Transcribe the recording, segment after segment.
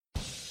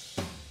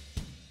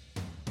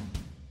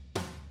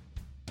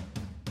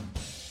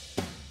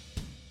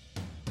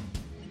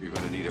You're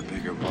gonna need a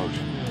bigger boat.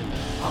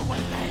 Oh, what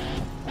a day!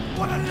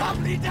 What a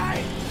lovely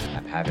day!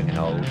 I'm having an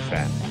old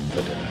friend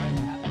for dinner.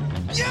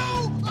 You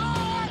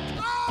are a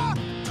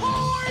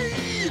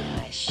toy!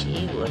 Why,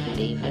 she wouldn't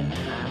even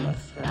harm a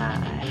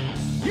fly.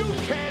 You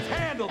can't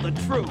handle the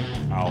truth.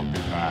 I'll be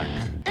back.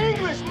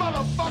 English,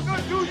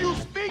 motherfucker, do you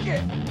speak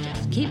it?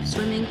 Just keep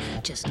swimming,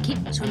 just keep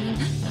swimming,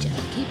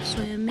 just keep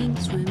swimming,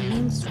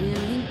 swimming,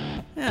 swimming.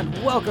 And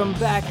welcome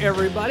back,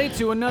 everybody,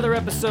 to another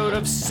episode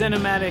of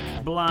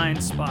Cinematic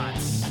Blind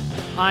Spots.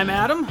 I'm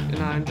Adam. And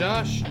I'm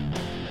Josh.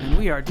 And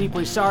we are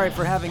deeply sorry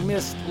for having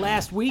missed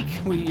last week.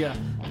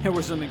 There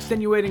were some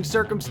extenuating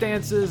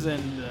circumstances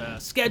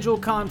and schedule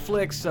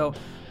conflicts, so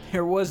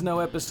there was no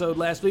episode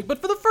last week. But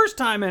for the first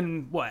time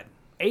in,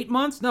 8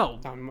 months? No.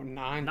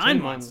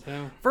 9 months.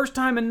 Yeah. First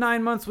time in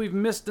 9 months we've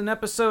missed an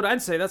episode.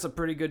 I'd say that's a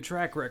pretty good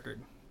track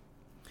record.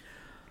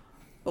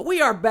 But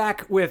we are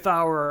back with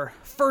our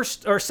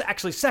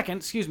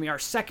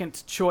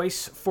second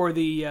choice for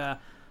the,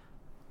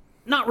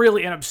 not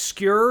really an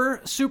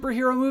obscure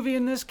superhero movie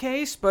in this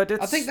case, but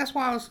it's... I think that's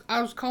why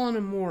I was calling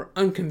them more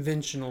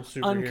unconventional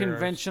superheroes.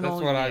 Unconventional,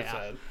 That's what I yeah.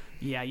 said.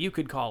 Yeah, you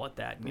could call it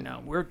that. You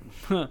know,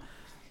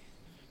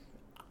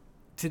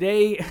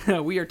 Today,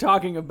 we are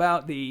talking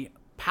about the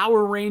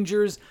Power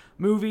Rangers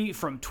movie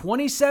from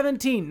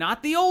 2017.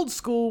 Not the old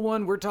school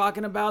one. We're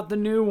talking about the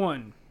new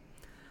one.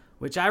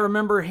 Which I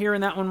remember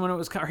hearing that one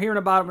hearing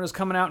about it when it was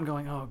coming out and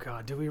going, oh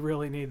God, do we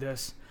really need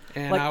this?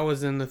 And I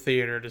was in the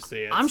theater to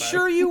see it. I'm so.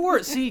 sure you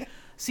were. See,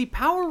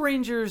 Power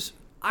Rangers,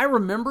 I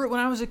remember it when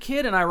I was a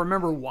kid and I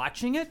remember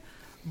watching it,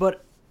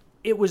 but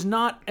it was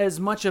not as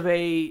much of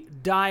a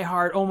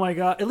diehard, oh my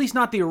God, at least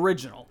not the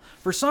original.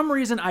 For some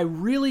reason, I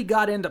really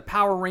got into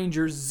Power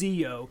Rangers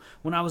Zeo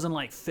when I was in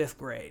like 5th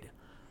grade.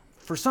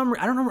 For some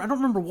reason, I don't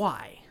remember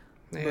why.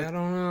 Yeah, I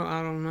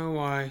don't know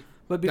why.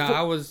 But before,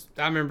 I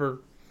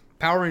remember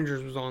Power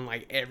Rangers was on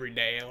like every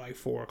day at like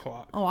 4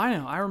 o'clock. Oh, I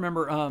know. I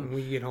remember.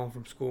 We get home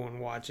from school and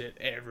watch it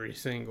every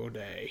single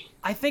day.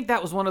 I think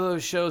that was one of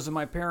those shows that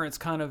my parents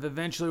kind of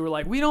eventually were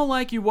like, we don't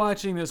like you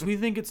watching this. We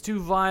think it's too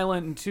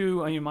violent and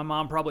too... I mean, my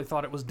mom probably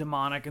thought it was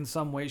demonic in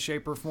some way,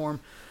 shape, or form.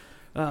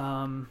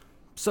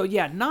 So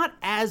yeah, not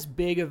as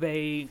big of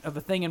a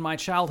thing in my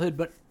childhood,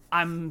 but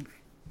I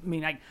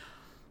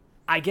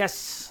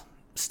guess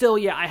still,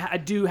 yeah, I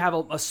do have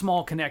a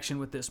small connection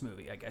with this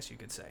movie, I guess you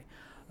could say.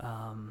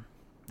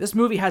 This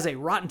movie has a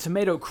Rotten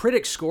Tomato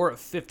critic score of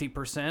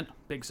 50%.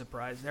 Big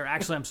surprise there.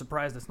 Actually, I'm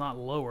surprised it's not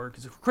lower,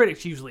 because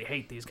critics usually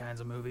hate these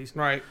kinds of movies.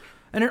 Right.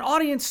 And an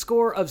audience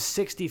score of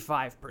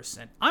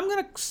 65%. I'm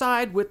going to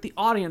side with the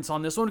audience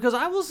on this one, because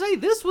I will say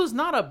this was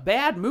not a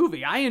bad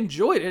movie. I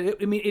enjoyed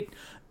it.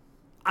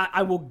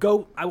 I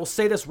will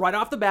say this right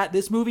off the bat.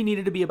 This movie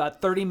needed to be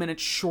about 30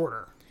 minutes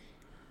shorter.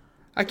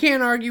 I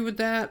can't argue with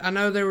that. I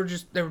know they were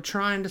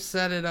trying to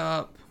set it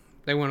up.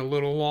 They went a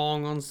little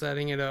long on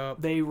setting it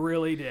up. They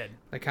really did.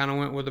 They kind of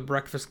went with the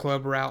Breakfast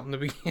Club route in the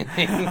beginning.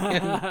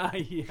 Yeah,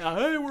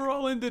 hey, we're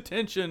all in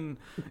detention.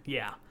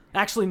 Yeah.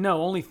 Actually,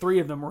 no, only 3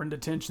 of them were in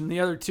detention.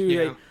 The other 2,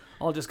 They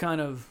all just kind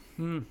of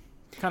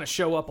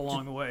show up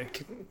along the way.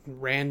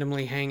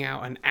 Randomly hang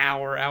out an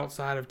hour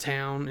outside of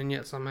town and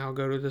yet somehow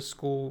go to this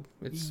school.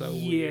 It's so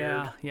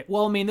weird. Yeah.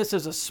 Well, I mean, this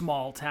is a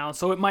small town,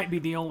 so it might be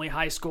the only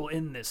high school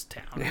in this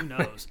town. Who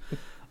knows?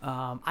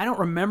 I don't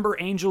remember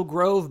Angel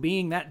Grove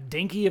being that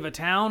dinky of a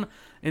town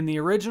in the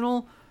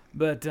original,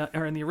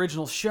 or in the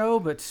original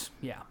show, but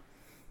yeah,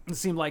 it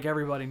seemed like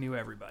everybody knew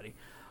everybody.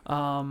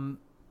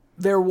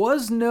 There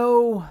was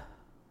no,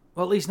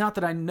 well, at least not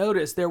that I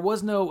noticed. There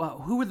was no.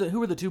 Who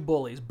were the 2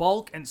 bullies?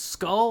 Bulk and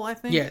Skull, I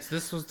think. Yes,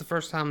 this was the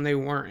first time they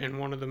weren't in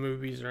one of the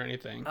movies or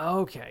anything.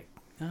 Okay.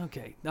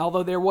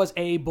 Although there was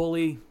a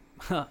bully,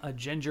 a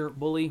ginger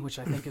bully, which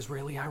I think is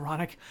really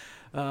ironic.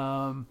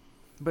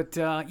 But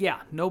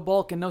no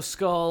Bulk and no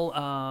Skull.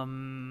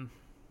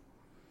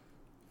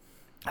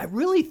 I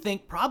really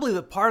think probably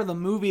the part of the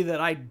movie that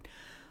I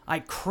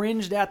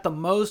cringed at the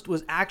most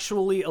was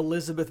actually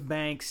Elizabeth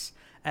Banks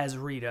as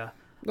Rita.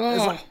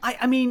 Oh.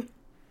 I mean,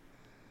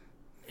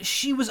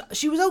 she was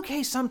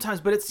okay sometimes,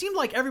 but it seemed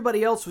like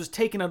everybody else was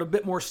taking it a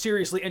bit more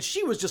seriously, and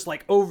she was just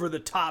like over the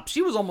top.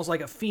 She was almost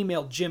like a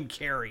female Jim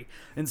Carrey,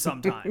 and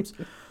sometimes.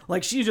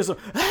 Like she's just,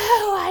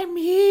 oh, I'm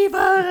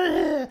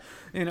evil.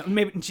 You know,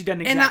 maybe she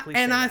doesn't exactly.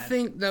 And I that.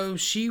 think though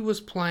she was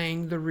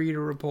playing the Rita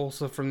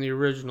Repulsa from the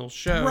original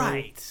show,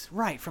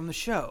 right from the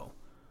show,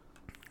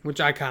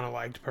 which I kind of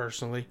liked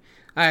personally.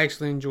 I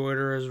actually enjoyed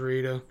her as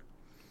Rita.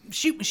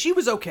 She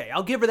was okay.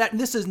 I'll give her that.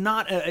 And this is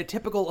not a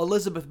typical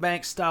Elizabeth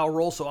Banks style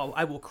role, so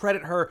I will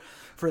credit her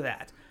for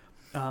that.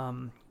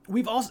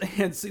 We've also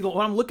see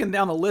when I'm looking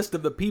down the list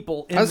of the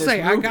people in this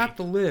movie. I got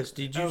the list.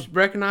 Did you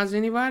recognize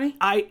anybody?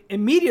 I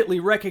immediately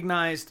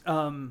recognized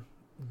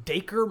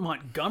Dacre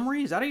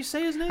Montgomery. Is that how you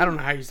say his name? I don't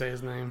know how you say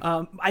his name.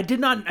 I did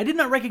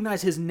not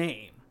recognize his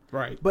name.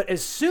 Right. But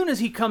as soon as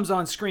he comes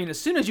on screen, as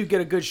soon as you get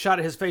a good shot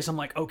of his face, I'm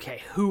like,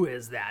 okay, who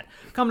is that?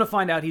 Come to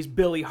find out, he's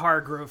Billy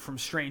Hargrove from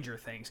Stranger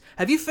Things.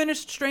 Have you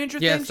finished Stranger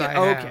Things? Yes, I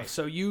Oh, have. okay,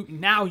 so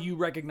you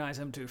recognize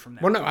him too from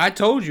that. Well, no, I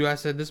told you. I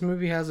said this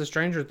movie has a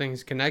Stranger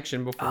Things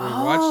connection before we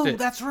watched it. Oh,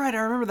 that's right.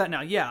 I remember that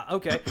now. Yeah,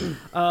 okay.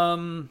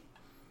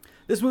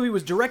 This movie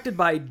was directed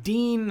by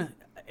Dean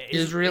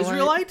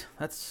Israelite.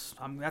 That's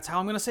how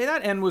I'm going to say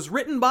that. And was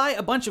written by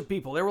a bunch of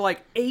people. There were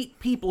like 8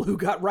 people who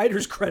got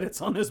writer's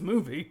credits on this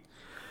movie.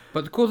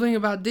 But the cool thing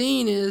about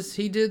Dean is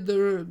he did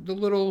the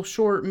little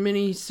short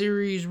mini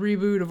series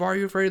reboot of Are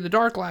You Afraid of the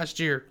Dark last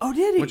year. Oh,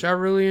 did he? Which I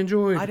really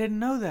enjoyed. I didn't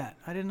know that.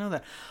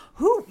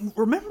 Who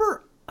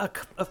remember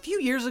a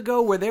few years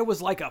ago where there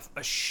was like a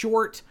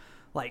short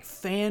like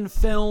fan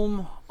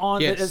film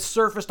that had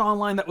surfaced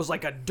online that was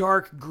like a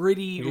dark,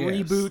 gritty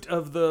reboot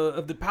of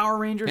the Power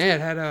Rangers? Yeah,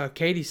 it had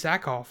Katie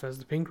Sackhoff as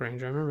the Pink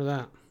Ranger. I remember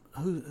that.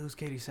 Who's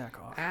Katie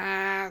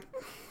Sackhoff?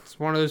 It's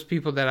one of those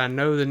people that I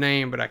know the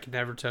name, but I can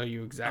never tell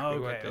you exactly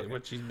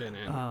what she's been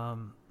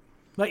in.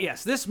 But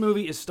yes, this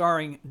movie is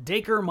starring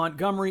Dacre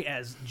Montgomery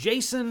as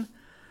Jason,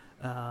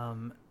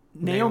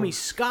 Naomi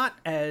Scott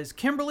as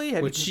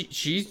Kimberly.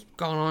 She's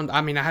gone on. I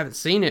mean, I haven't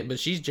seen it, but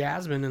she's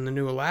Jasmine in the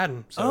new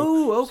Aladdin.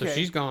 So, okay. So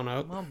she's gone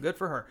up. Well, good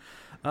for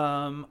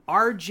her.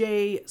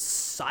 R.J.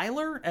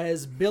 Seiler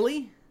as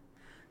Billy,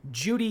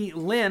 Judy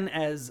Lynn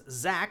as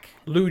Zach.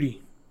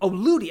 Ludi. Oh,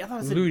 Ludi. I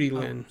thought it said Ludi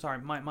Lynn. Sorry,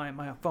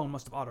 my phone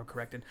must have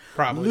auto-corrected.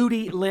 Probably.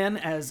 Ludi Lynn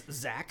as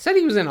Zach. Said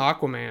he was in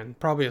Aquaman.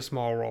 Probably a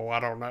small role. I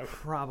don't know.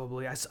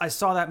 Probably. I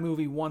saw that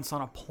movie once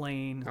on a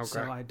plane, Okay.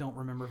 so I don't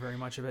remember very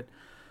much of it.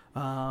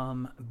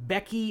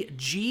 Becky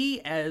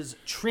G as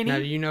Trini. Now,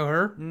 do you know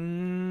her?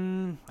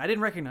 I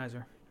didn't recognize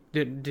her.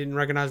 Didn't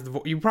recognize the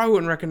voice. You probably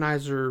wouldn't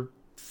recognize her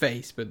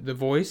face, but the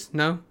voice,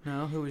 no?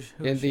 No, who was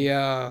In she?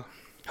 the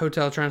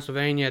Hotel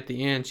Transylvania at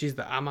the end, she's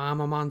the I'm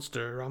a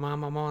monster, I'm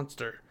a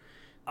monster.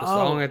 The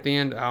song at the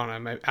end, I don't know.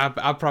 Maybe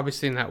I've probably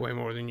seen that way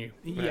more than you.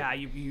 But. Yeah,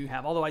 you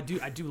have. Although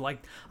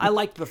I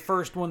liked the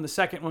first one. The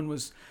second one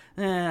was,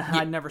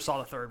 I never saw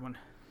the third one.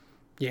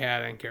 Yeah,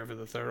 I didn't care for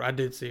the third. I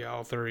did see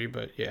all 3,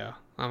 but yeah,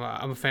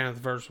 I'm a fan of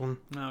the first one.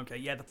 Okay,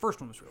 yeah, the first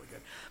one was really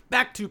good.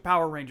 Back to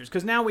Power Rangers,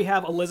 because now we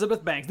have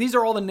Elizabeth Banks. These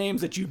are all the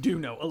names that you do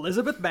know.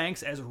 Elizabeth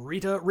Banks as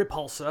Rita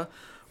Repulsa,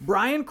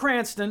 Bryan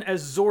Cranston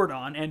as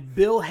Zordon, and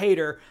Bill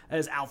Hader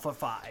as Alpha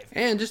 5.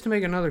 And just to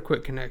make another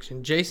quick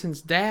connection,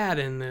 Jason's dad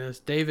in this,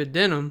 David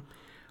Denham,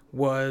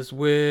 was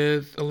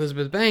with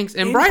Elizabeth Banks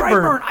in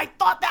Brightburn. I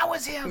thought that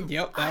was him.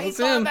 Yep, that was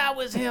I thought him. that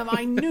was him.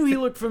 I knew he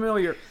looked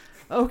familiar.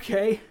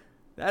 Okay.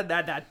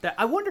 That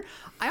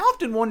I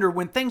often wonder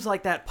when things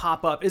like that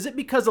pop up, is it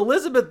because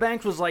Elizabeth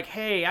Banks was like,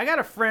 hey, I got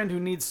a friend who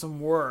needs some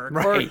work?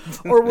 Right.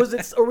 Or was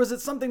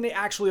it something they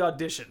actually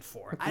auditioned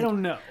for? I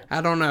don't know. I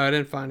don't know. I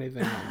didn't find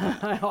anything on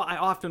that. I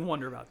often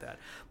wonder about that.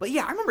 But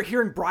yeah, I remember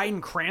hearing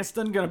Bryan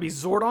Cranston going to be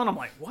Zordon. I'm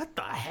like, what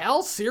the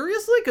hell?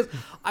 Seriously? Because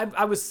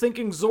I was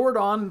thinking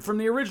Zordon from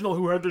the original,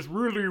 who had this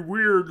really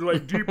weird,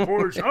 like, deep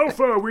voice.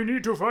 Alpha, we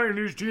need to find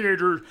these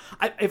teenagers.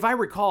 If I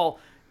recall,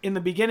 in the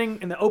beginning,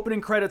 in the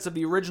opening credits of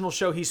the original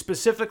show, he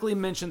specifically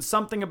mentioned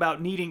something about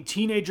needing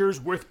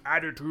teenagers with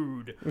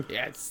attitude.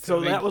 Yes.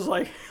 So that was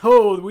like,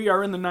 oh, we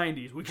are in the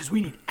 90s because we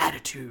need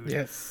attitude.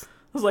 Yes.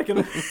 It was like in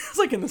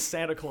the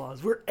Santa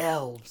Claus. We're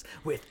elves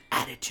with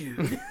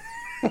attitude.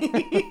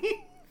 And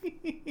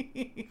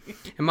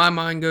my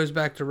mind goes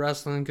back to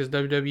wrestling because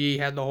WWE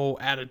had the whole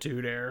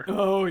attitude era.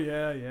 Oh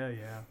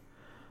yeah.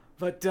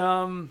 But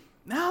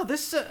now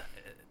this.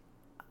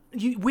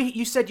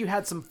 You said you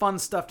had some fun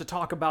stuff to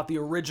talk about the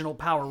original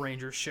Power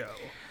Rangers show.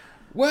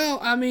 Well,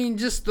 I mean,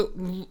 just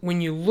when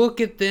you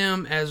look at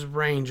them as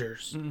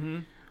Rangers,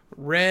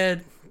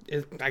 Red,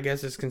 I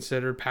guess, is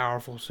considered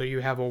powerful. So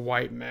you have a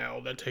white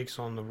male that takes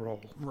on the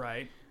role.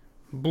 Right.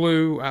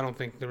 Blue, I don't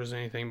think there was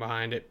anything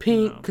behind it.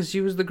 Pink, because she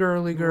was the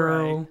girly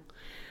girl. Right.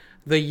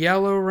 The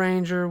Yellow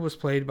Ranger was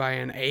played by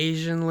an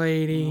Asian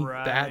lady.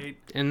 Right.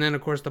 And then,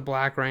 of course, the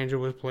Black Ranger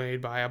was played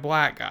by a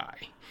black guy.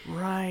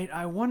 Right.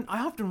 I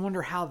often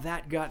wonder how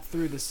that got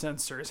through the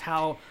censors.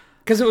 How...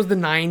 Because it was the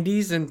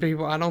 90s and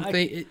people, I don't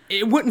think...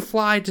 It wouldn't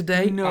fly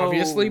today,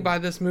 obviously, by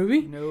this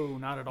movie. No,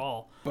 not at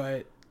all.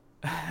 But,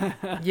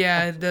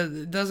 yeah,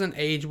 it doesn't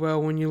age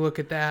well when you look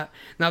at that.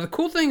 Now, the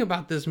cool thing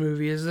about this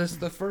movie is this is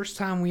the first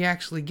time we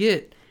actually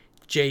get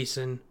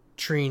Jason,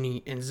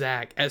 Trini, and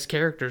Zach as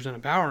characters in a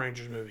Power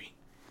Rangers movie.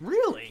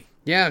 Really?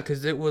 Yeah,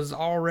 because it was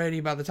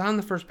already, by the time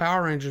the first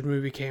Power Rangers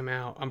movie came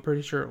out, I'm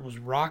pretty sure it was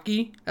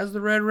Rocky as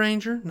the Red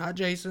Ranger, not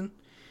Jason.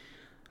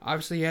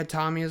 Obviously, you had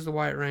Tommy as the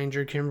White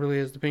Ranger, Kimberly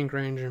as the Pink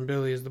Ranger, and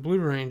Billy as the Blue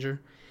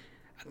Ranger.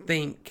 I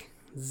think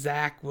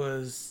the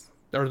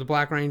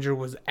Black Ranger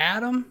was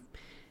Adam,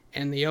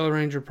 and the Yellow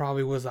Ranger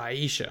probably was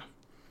Aisha.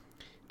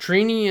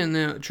 Trini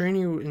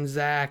and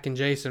Zach and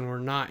Jason were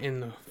not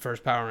in the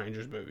first Power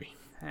Rangers movie.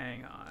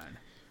 Hang on.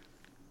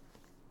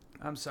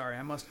 I'm sorry,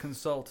 I must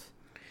consult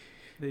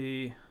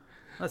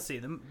let's see,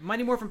 the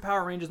Mighty Morphin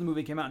Power Rangers, the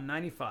movie came out in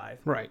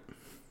 95. Right.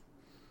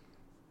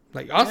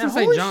 Like, Austin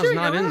St. John's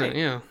not in there,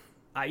 yeah.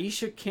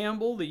 Aisha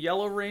Campbell, the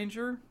Yellow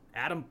Ranger,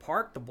 Adam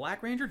Park, the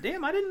Black Ranger.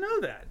 Damn, I didn't know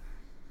that.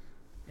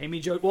 Amy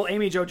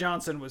Jo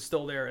Johnson was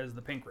still there as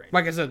the Pink Ranger.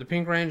 Like I said, the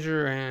Pink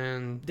Ranger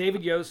and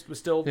David Yost was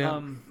still Blue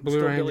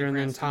still Ranger, Billy and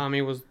then Cranston.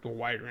 Tommy was the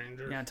White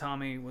Ranger. Yeah,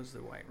 Tommy was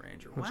the White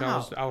Ranger. Which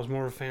Wow. I was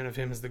more of a fan of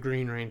him as the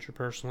Green Ranger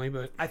personally,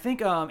 but I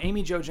think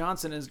Amy Jo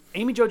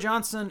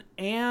Johnson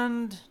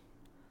and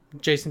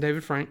Jason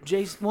David Frank.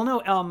 Jason. Well,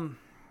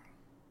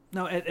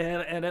 no, at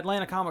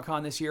Atlanta Comic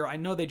Con this year, I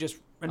know they just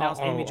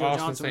announced Amy Jo Austin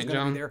Johnson was St.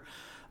 going to be there.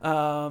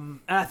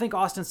 And I think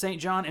Austin St.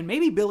 John and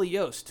maybe Billy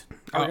Yost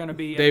are going to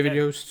be David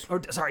Yost,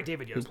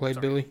 David Yost, who played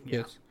Billy. Yeah.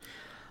 Yes.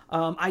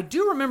 I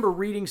do remember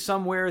reading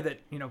somewhere that,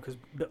 because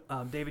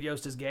David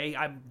Yost is gay,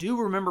 I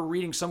do remember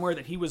reading somewhere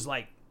that he was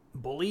like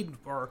bullied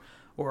or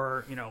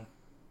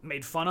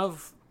made fun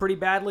of pretty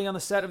badly on the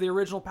set of the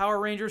original Power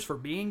Rangers for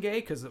being gay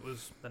because it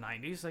was the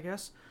 90s, I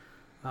guess.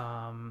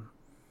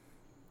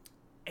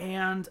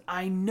 And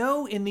I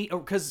know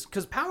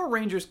because Power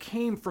Rangers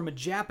came from a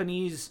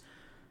Japanese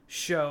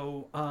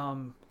show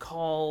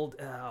called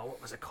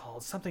what was it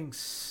called? Something.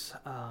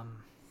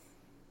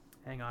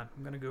 Hang on,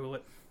 I'm gonna Google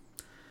it.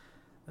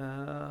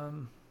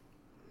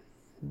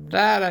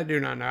 That I do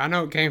not know. I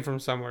know it came from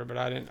somewhere, but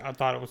I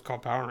thought it was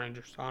called Power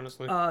Rangers,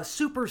 honestly.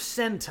 Super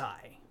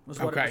Sentai was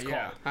what it was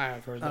called. I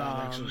have heard that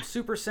actually.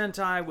 Super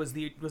Sentai was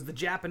the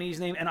Japanese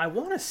name, and I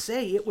want to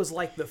say it was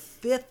like the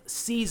 5th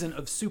season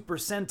of Super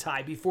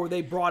Sentai before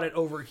they brought it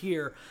over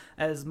here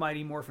as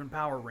Mighty Morphin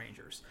Power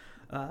Rangers.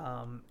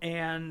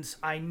 And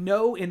I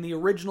know in the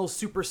original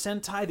Super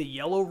Sentai, the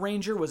Yellow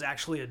Ranger was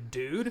actually a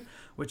dude,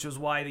 which was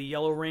why the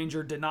Yellow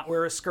Ranger did not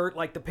wear a skirt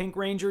like the Pink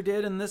Ranger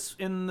did in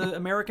the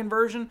American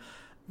version.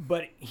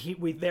 But he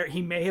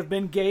may have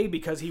been gay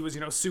because he was,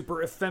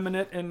 super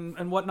effeminate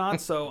and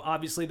whatnot. So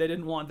obviously they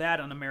didn't want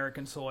that on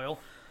American soil.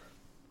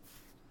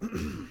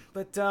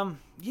 But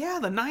yeah,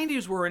 the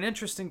 90s were an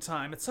interesting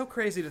time. It's so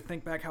crazy to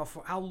think back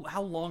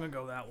how long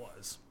ago that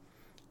was.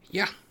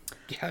 Yeah,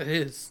 it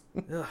is.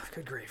 Ugh,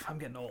 good grief, I'm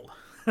getting old.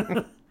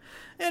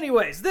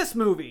 Anyways, this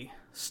movie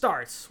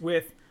starts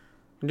with...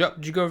 Yep,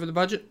 did you go over the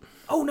budget?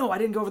 Oh, no, I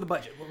didn't go over the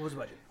budget. What was the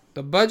budget?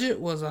 The budget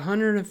was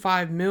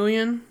 $105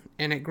 million,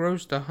 and it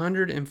grossed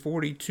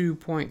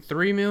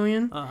 $142.3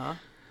 million. Uh-huh.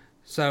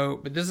 So,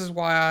 but this is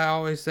why I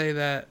always say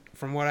that,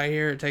 from what I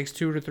hear, it takes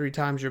 2 to 3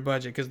 times your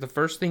budget, because the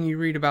first thing you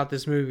read about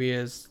this movie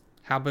is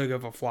how big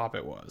of a flop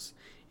it was.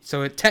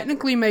 So it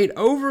technically made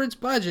over its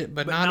budget,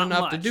 but not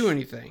enough much to do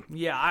anything.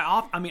 Yeah,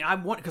 I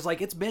want, because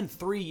it's been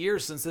 3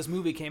 years since this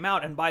movie came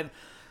out, and by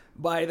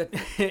the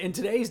in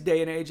today's day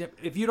and age,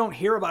 if you don't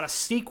hear about a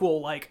sequel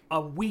like a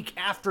week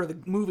after the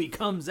movie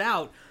comes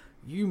out,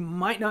 you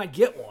might not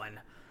get one.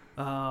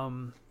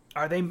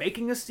 Are they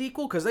making a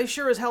sequel? Because they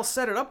sure as hell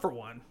set it up for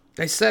one.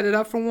 They set it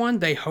up for one.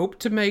 They hoped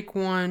to make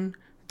one.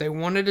 They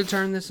wanted to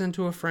turn this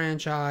into a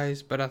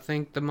franchise, but I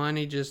think the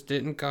money just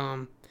didn't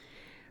come.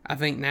 I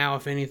think now,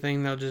 if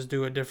anything, they'll just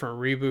do a different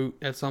reboot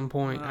at some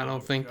point. I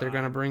don't think they're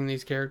going to bring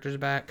these characters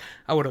back.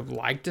 I would have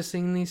liked to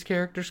seen these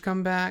characters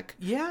come back.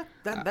 Yeah,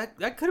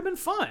 that could have been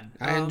fun.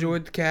 I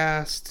enjoyed the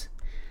cast.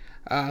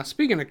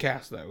 Speaking of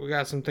cast, though, we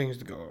got some things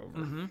to go over.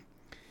 Mm-hmm.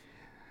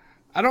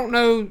 I don't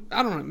know.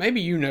 Maybe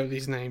you know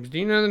these names. Do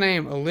you know the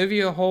name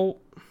Olivia Holt,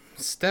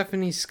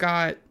 Stephanie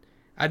Scott?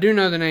 I do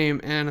know the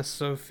name Anna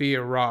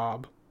Sophia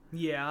Robb.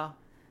 Yeah.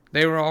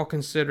 They were all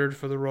considered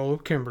for the role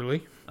of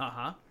Kimberly.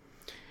 Uh-huh.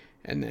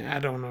 And then I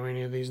don't know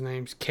any of these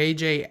names.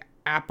 KJ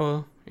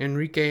Appa,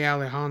 Enrique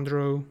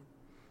Alejandro,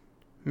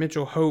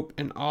 Mitchell Hope,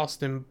 and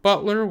Austin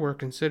Butler were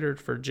considered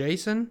for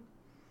Jason.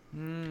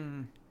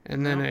 And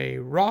then a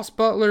Ross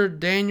Butler,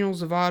 Daniel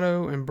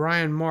Zavato, and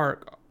Brian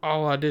Mark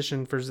all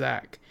auditioned for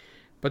Zach.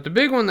 But the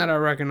big one that I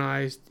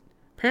recognized,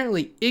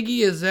 apparently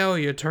Iggy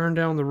Azalea turned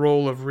down the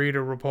role of Rita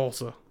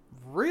Repulsa.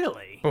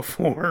 Really?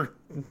 Before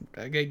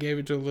they gave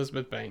it to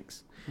Elizabeth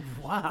Banks.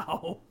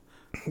 Wow.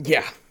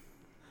 Yeah.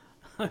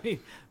 I mean,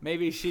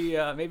 maybe she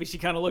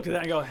kind of looked at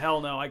that and go,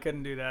 "Hell no, I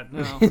couldn't do that.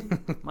 No,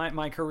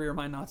 my career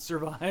might not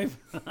survive."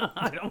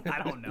 I don't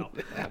know.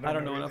 I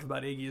don't know enough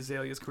about Iggy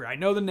Azalea's career. I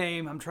know the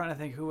name. I'm trying to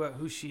think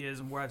who she is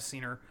and where I've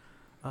seen her.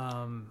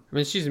 I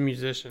mean, she's a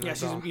musician. Yeah,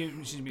 she's a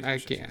musician. I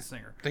She's can't a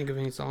singer. think of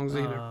any songs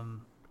either off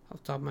the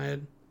top of my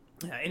head.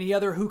 Yeah, any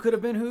other who could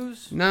have been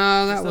who's?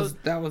 No, that was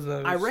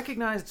those. I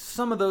recognized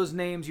some of those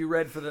names you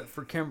read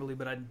for Kimberly,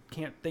 but I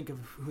can't think of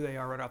who they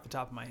are right off the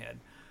top of my head.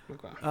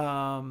 Okay.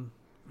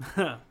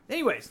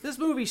 Anyways, this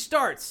movie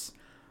starts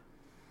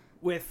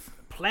with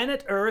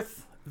planet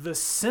Earth, the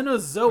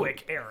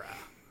Cenozoic era.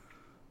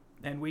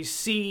 And we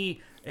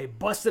see a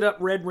busted up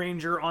Red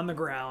Ranger on the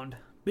ground,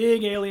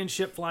 big alien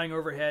ship flying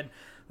overhead.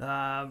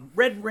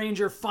 Red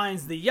Ranger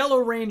finds the Yellow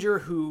Ranger,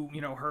 who,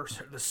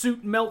 the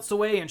suit melts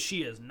away and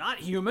she is not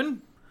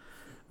human.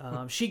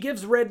 She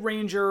gives Red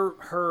Ranger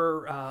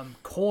her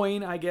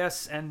coin, I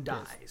guess, and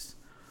dies.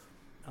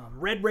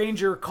 Red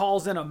Ranger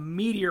calls in a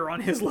meteor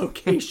on his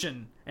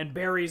location and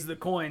buries the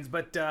coins.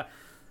 But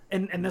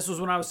and this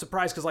was when I was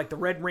surprised because the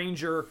Red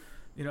Ranger,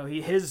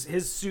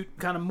 his suit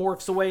kind of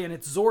morphs away and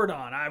it's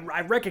Zordon.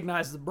 I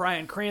recognize the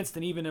Bryan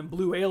Cranston even in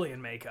blue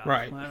alien makeup.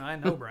 Right. I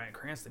know Bryan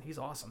Cranston. He's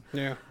awesome.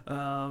 Yeah.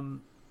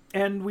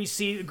 And we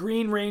see the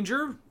Green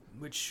Ranger,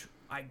 which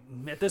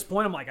at this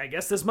point I'm like, I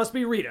guess this must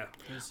be Rita.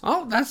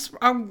 Oh,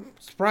 I'm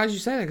surprised you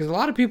said that, because a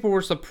lot of people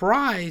were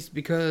surprised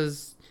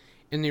because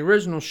in the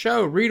original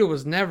show, Rita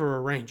was never a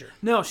Ranger.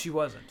 No, she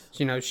wasn't.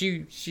 You know,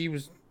 she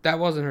was, that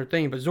wasn't her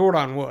thing, but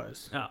Zordon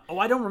was. Oh,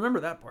 I don't remember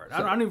that part.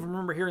 I don't even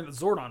remember hearing that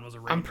Zordon was a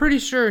Ranger. I'm pretty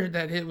sure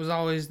that it was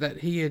always that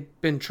he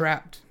had been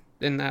trapped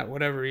in that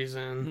whatever he's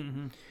in.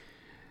 Mm-hmm.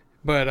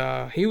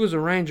 But he was a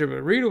Ranger,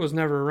 but Rita was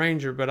never a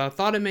Ranger. But I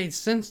thought it made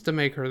sense to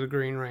make her the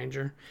Green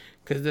Ranger,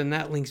 because then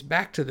that links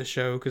back to the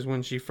show, because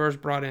when she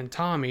first brought in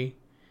Tommy,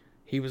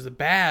 he was the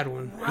bad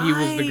one. Right. He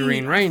was the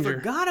Green Ranger. I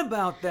forgot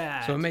about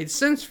that. So it made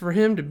sense for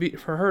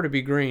her to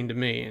be green to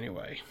me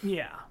anyway.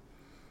 Yeah.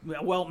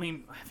 Well, I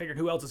mean, I figured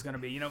who else is going to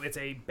be? You know, it's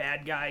a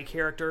bad guy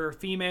character,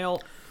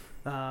 female.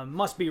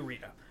 Must be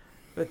Rita.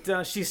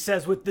 But she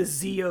says, with the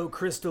Zeo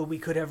crystal, we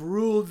could have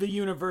ruled the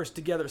universe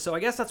together. So I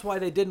guess that's why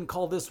they didn't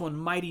call this one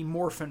Mighty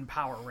Morphin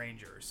Power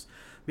Rangers,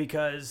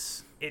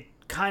 because it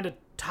kind of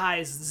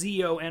ties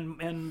Zeo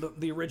and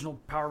the original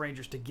Power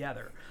Rangers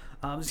together.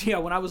 So yeah,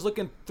 when I was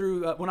looking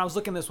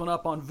this one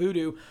up on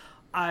Vudu,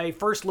 I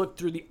first looked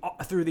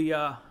through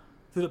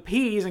the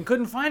P's and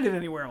couldn't find it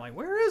anywhere. I'm like,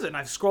 where is it? And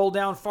I scrolled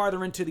down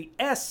farther into the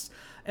S,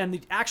 and the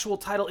actual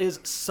title is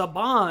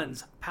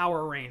Saban's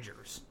Power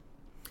Rangers.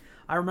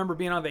 I remember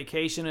being on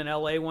vacation in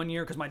LA one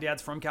year because my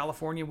dad's from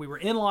California. We were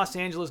in Los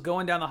Angeles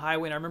going down the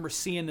highway, and I remember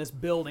seeing this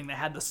building that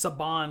had the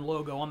Saban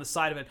logo on the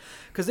side of it,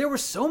 because there were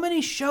so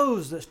many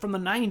shows from the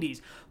 90s.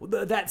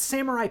 That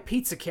Samurai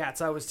Pizza Cats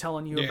I was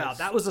telling you about,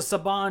 that was a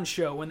Saban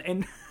show.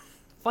 And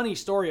funny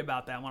story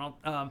about that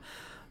one.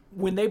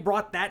 When they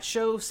brought that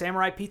show,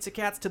 Samurai Pizza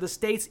Cats, to the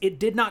States, it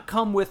did not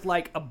come with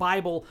like a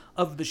Bible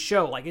of the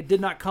show. Like, it did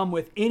not come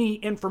with any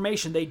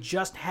information. They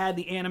just had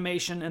the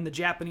animation and the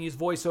Japanese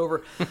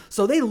voiceover.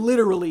 So they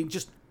literally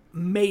just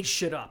made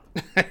shit up.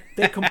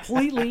 They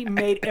completely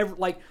made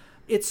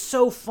it's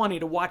so funny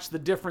to watch the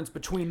difference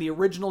between the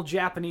original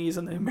Japanese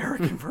and the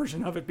American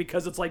version of it,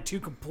 because it's like two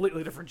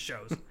completely different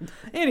shows.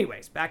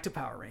 Anyways, back to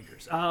Power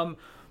Rangers.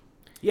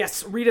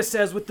 Yes, Rita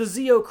says, with the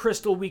Zeo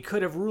crystal, we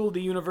could have ruled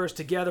the universe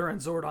together, and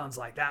Zordon's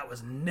like, that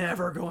was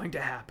never going to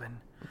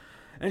happen.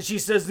 And she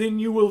says, then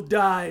you will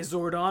die,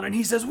 Zordon. And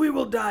he says, we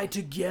will die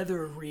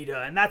together,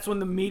 Rita. And that's when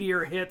the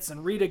meteor hits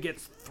and Rita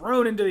gets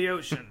thrown into the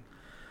ocean.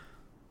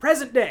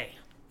 Present day.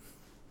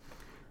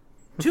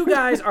 Two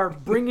guys are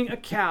bringing a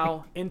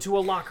cow into a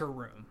locker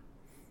room.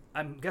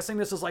 I'm guessing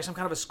this is like some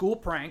kind of a school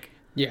prank.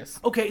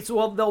 Yes. Okay, so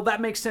well, that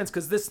makes sense,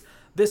 because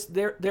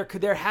there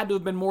had to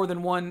have been more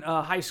than one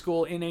high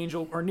school in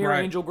near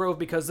Angel Grove,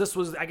 because this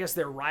was, I guess,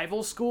 their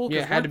rival school.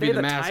 Yeah, it had to be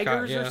the mascot,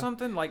 Tigers or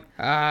something. Like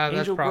that's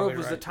Angel Grove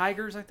was right. the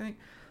Tigers, I think.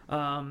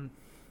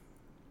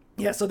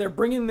 Yeah, so they're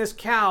bringing this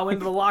cow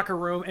into the locker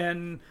room,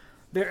 and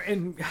they're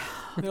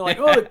like,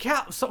 oh, the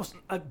cow. So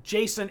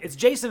Jason, it's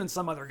Jason and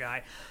some other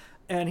guy.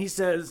 And he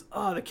says,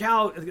 "Oh, the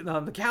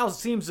cow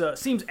seems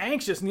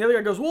anxious." And the other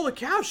guy goes, "Well, the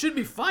cow should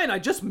be fine. I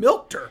just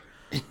milked her."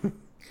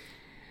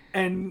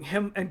 And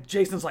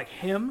Jason's like,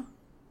 him.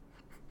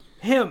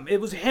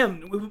 It was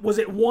him. Was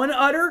it one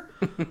udder?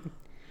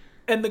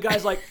 And the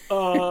guy's like,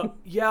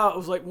 yeah, it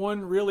was like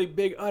one really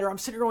big udder. I'm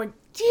sitting here going,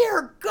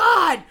 dear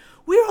God,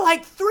 we were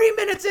like 3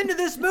 minutes into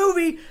this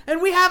movie, and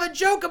we have a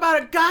joke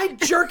about a guy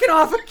jerking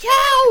off a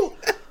cow.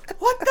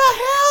 What the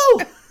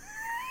hell?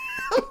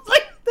 I was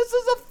like, this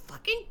is a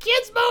fucking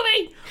kids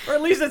movie, or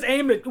at least it's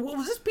aimed at.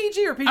 Was this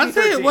PG or PG-13? I'd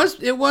say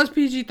it was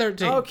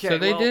PG-13. Okay, so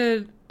they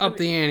did up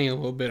the ante a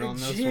little bit on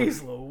this one.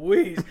 Jeez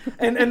Louise.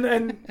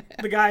 And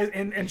the guys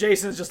and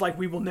Jason's just like,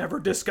 we will never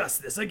discuss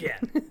this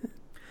again.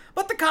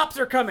 But the cops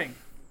are coming.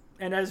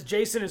 And as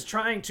Jason is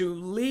trying to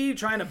leave,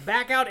 trying to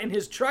back out in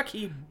his truck,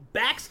 he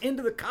backs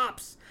into the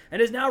cops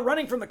and is now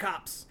running from the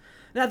cops.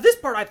 Now, this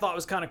part I thought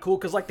was kind of cool,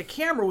 because like the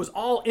camera was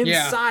all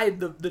inside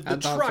the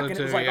truck, so and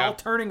too, it was like all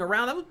turning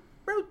around. That was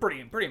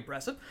pretty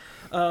impressive.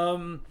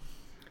 So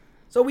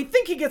we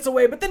think he gets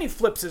away, but then he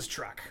flips his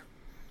truck.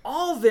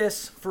 All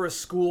this for a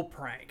school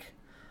prank.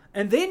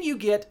 And then you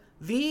get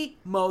the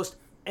most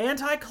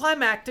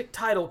anticlimactic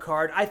title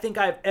card I think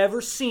I've ever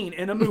seen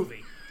in a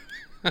movie.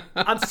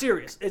 I'm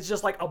serious. It's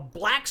just like a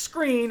black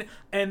screen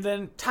and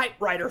then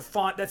typewriter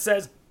font that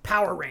says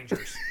Power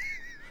Rangers.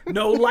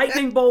 No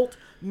lightning bolt,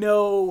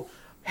 no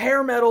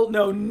hair metal,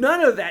 no, none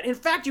of that. In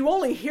fact, you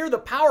only hear the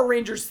Power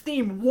Rangers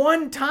theme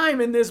one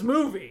time in this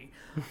movie.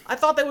 I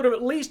thought they would have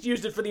at least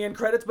used it for the end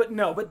credits, but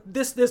no. But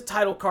this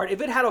title card, if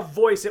it had a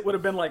voice, it would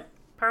have been like,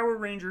 Power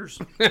Rangers.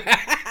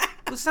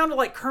 It sounded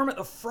like Kermit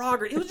the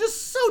Frog. It was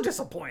just so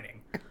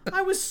disappointing.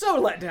 I was so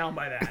let down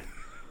by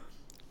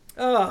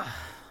that.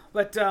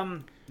 But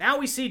now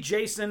we see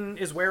Jason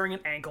is wearing an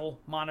anklet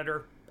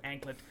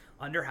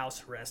under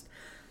house arrest.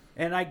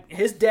 And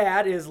his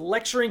dad is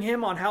lecturing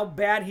him on how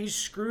bad he's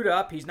screwed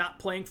up. He's not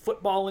playing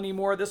football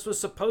anymore. This was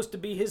supposed to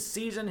be his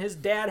season. His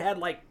dad had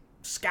like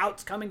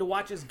scouts coming to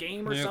watch his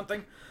game or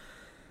something.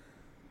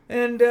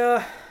 And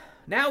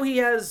now he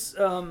has...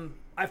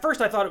 at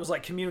first I thought it was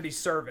like community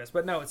service,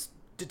 but no, it's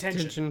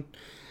detention.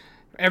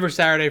 Every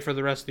Saturday for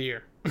the rest of the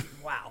year.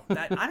 Wow.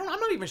 I'm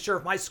not even sure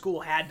if my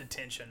school had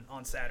detention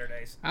on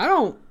Saturdays. I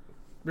don't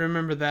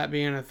remember that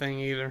being a thing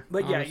either.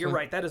 But yeah, honestly. you're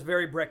right. That is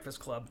very Breakfast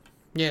Club.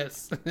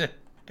 Yes.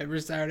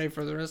 Every Saturday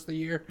for the rest of the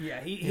year.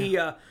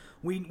 Yeah,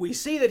 we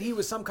see that he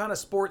was some kind of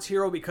sports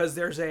hero because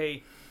there is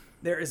a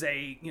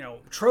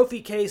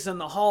trophy case in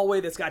the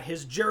hallway that's got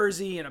his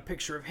jersey and a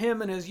picture of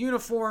him and his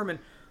uniform and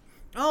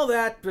all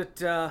that.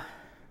 But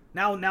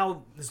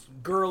now this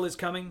girl is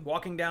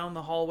walking down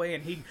the hallway,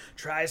 and he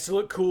tries to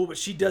look cool, but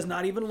she does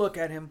not even look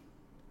at him.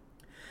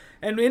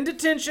 And in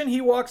detention, he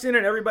walks in,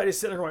 and everybody's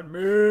sitting there going,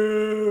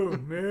 moo,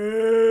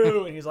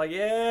 moo. And he's like,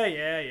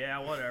 yeah,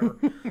 whatever.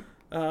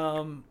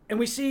 And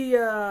we see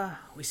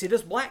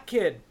this black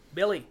kid,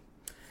 Billy,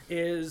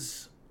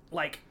 is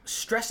like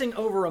stressing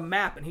over a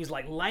map, and he's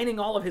like lining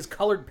all of his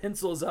colored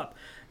pencils up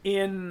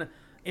in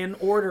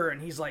order,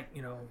 and he's like,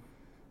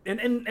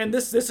 and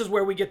this is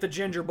where we get the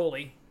ginger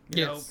bully,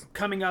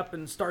 coming up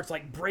and starts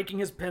like breaking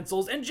his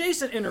pencils, and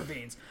Jason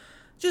intervenes,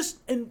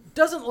 and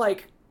doesn't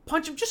like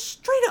punch him, just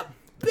straight up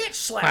bitch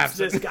slaps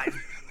this guy.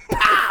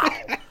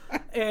 Pow!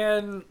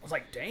 And I was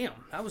like, damn,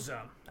 that was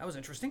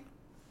interesting.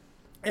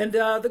 And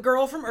the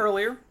girl from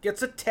earlier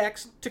gets a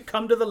text to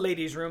come to the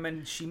ladies' room,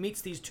 and she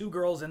meets these two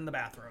girls in the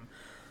bathroom.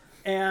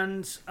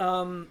 And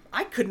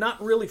I could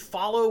not really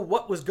follow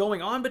what was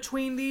going on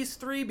between these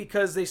three,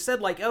 because they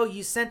said, like, oh,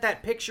 you sent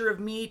that picture of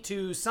me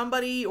to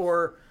somebody,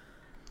 or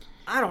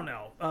I don't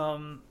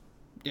know.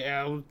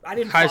 Yeah, I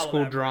didn't high follow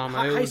school that. drama.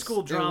 High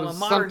school drama. It was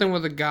modern, something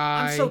with a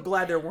guy. I'm so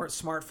glad there weren't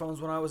smartphones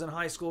when I was in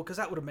high school, because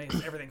that would have made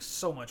everything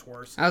so much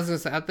worse. I was going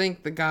to say, I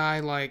think the guy,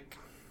 like,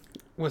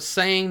 was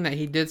saying that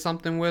he did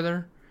something with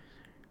her.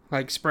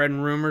 Like,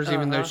 spreading rumors,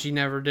 even though she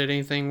never did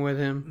anything with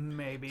him.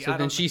 Maybe. So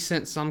then she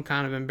sent some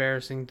kind of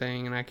embarrassing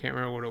thing, and I can't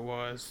remember what it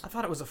was. I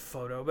thought it was a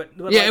photo, but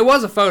yeah, like, it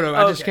was a photo.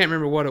 I okay. just can't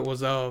remember what it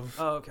was of.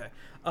 Oh, okay.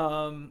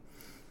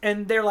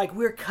 And they're like,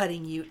 we're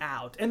cutting you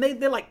out. And they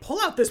like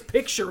pull out this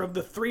picture of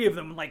the three of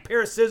them, like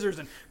pair of scissors,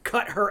 and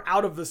cut her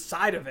out of the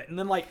side of it. And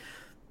then like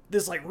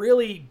this like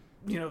really,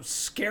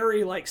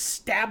 scary, like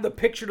stab the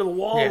picture to the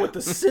wall with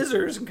the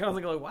scissors, and kind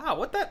of like, wow,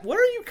 what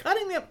are you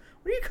cutting them?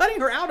 What are you cutting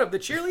her out of? The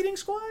cheerleading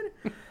squad?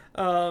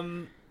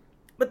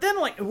 But then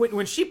like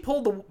when she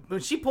pulled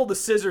the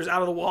scissors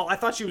out of the wall, I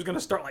thought she was going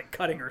to start like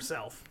cutting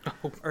herself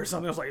or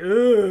something. I was like,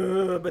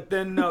 ugh. But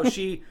then no,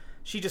 she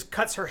just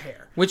cuts her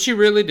hair. Which she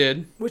really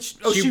did.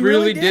 She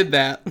really did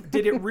that.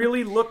 Did it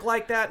really look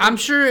like that? I'm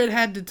sure it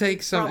had to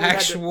take some Probably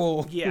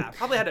actual...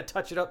 probably had to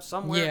touch it up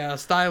somewhere. Yeah, a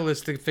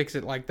stylist to fix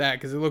it like that,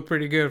 because it looked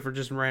pretty good for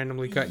just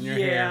randomly cutting your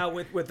hair. Yeah,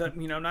 with a,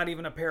 not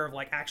even a pair of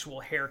like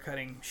actual hair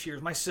cutting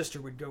shears. My sister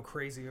would go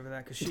crazy over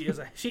that, because she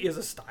is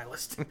a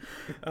stylist.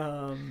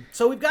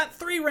 So we've got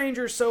 3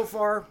 Rangers so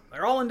far.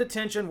 They're all in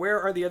detention.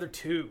 Where are the other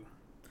 2?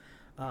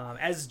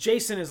 As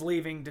Jason is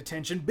leaving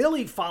detention,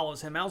 Billy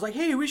follows him. I was like,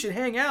 hey, we should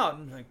hang out.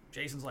 And like,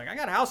 Jason's like, I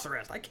got house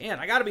arrest. I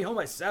can't. I got to be home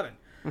by 7.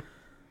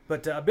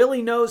 But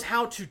Billy knows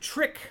how to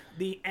trick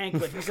the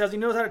anklet. He says he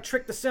knows how to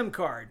trick the SIM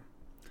card.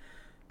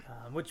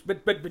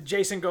 But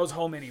Jason goes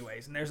home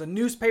anyways. And there's a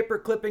newspaper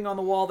clipping on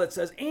the wall that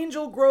says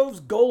Angel Grove's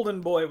Golden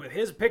Boy with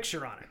his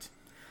picture on it.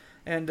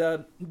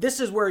 And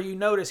this is where you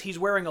notice he's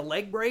wearing a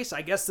leg brace.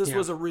 I guess this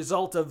was a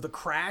result of the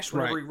crash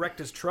whenever he wrecked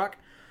his truck.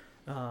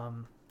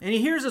 And he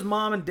hears his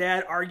mom and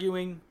dad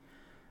arguing,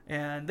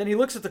 and then he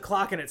looks at the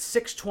clock, and it's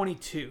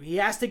 6:22. He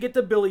has to get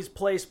to Billy's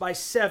place by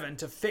 7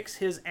 to fix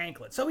his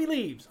anklet. So he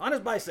leaves on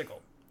his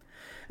bicycle.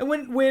 And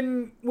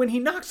when he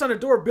knocks on a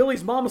door,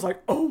 Billy's mom is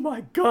like, "Oh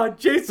my God,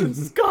 Jason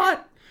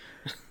Scott!"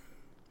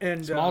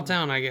 And small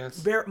town, I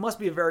guess. Must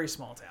be a very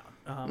small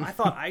town. I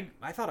thought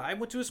I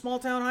went to a small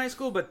town high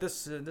school, but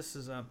this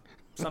is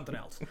something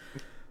else.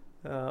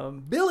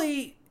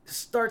 Billy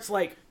starts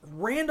like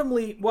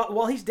randomly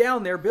while he's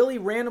down there. Billy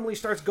randomly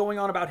starts going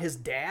on about his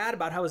dad,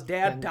 about how his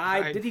dad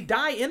died. Did he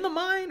die in the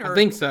mine? Or? I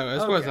think so.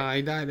 That's what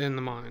he died in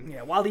the mine.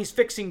 Yeah, while he's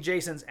fixing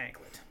Jason's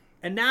anklet.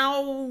 And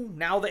now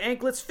the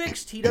anklet's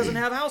fixed. He doesn't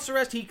have house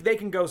arrest. They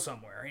can go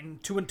somewhere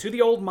and to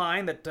the old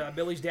mine that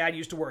Billy's dad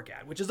used to work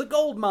at, which is a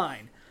gold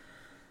mine.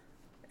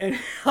 And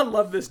I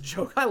love this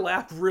joke. I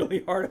laughed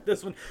really hard at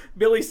this one.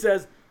 Billy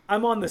says,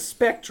 "I'm on the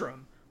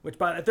spectrum," which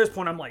at this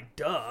point I'm like,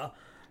 duh.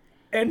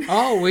 And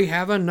we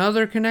have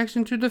another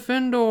connection to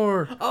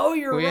Defendor. Oh,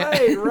 you're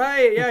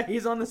right. Yeah,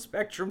 he's on the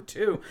spectrum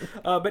too.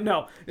 But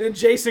no. And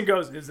Jason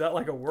goes, "Is that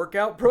like a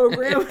workout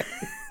program?"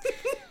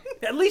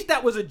 At least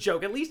that was a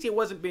joke. At least he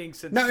wasn't being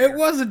sincere. No, it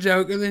was a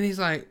joke. And then he's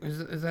like,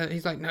 "Is that?"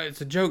 He's like, "No,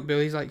 it's a joke,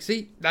 Billy." He's like,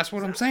 "See, that's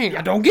what I'm saying.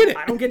 I don't get it.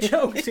 I don't get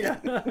jokes." Yeah.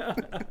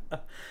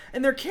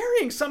 And they're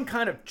carrying some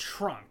kind of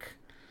trunk,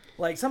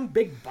 like some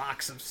big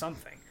box of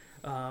something.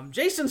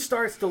 Jason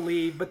starts to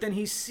leave, but then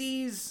he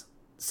sees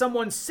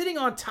someone sitting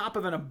on top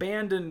of an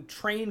abandoned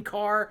train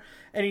car,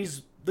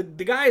 and the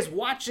guy is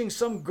watching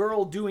some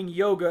girl doing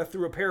yoga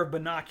through a pair of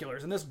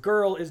binoculars, and this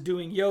girl is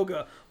doing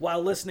yoga while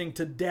listening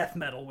to death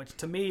metal, which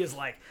to me is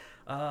like,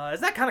 is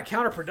that kind of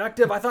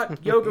counterproductive? I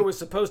thought yoga was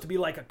supposed to be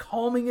like a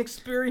calming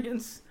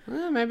experience.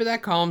 Maybe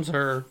that calms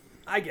her.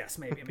 I guess,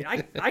 maybe. I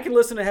mean, I can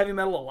listen to heavy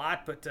metal a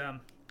lot, but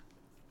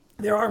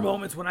There are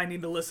moments when I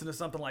need to listen to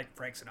something like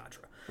Frank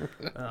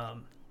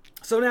Sinatra.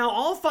 So now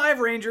all 5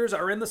 Rangers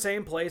are in the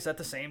same place at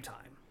the same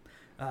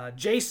time.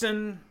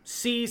 Jason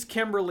sees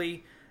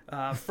Kimberly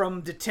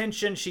from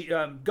detention. She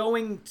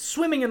going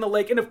swimming in the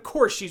lake, and of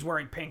course she's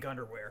wearing pink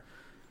underwear.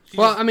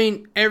 Well, I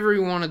mean, every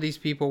one of these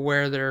people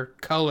wear their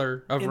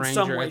color of In Ranger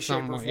some way, at shape,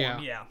 some or point.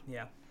 form.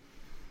 Yeah.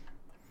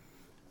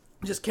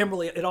 Just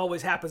Kimberly, it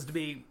always happens to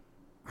be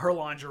her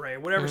lingerie,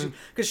 whatever she,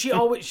 because she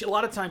always, a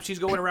lot of times she's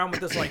going around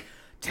with this like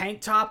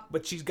tank top,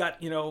 but she's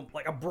got,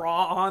 like a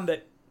bra on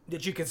that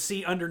you can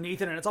see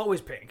underneath it, and it's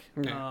always pink.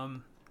 Yeah.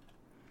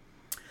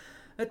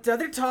 But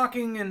they're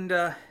talking,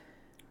 and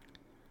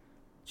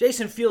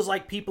Jason feels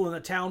like people in the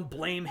town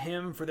blame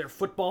him for their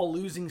football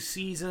losing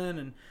season,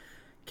 and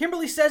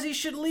Kimberly says he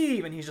should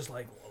leave, and he's just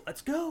like, well,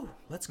 let's go,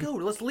 let's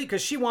leave,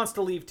 because she wants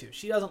to leave too.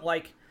 She doesn't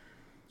like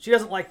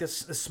this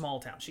small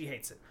town. She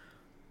hates it.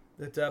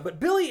 But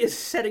Billy is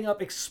setting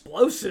up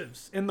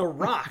explosives in the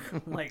rock.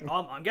 Like,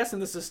 I'm guessing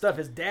this is stuff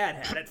his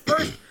dad had. At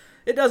first,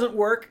 it doesn't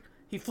work.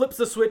 He flips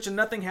the switch and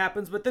nothing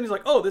happens. But then he's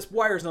like, oh, this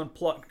wire's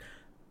unplugged.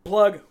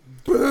 Plug.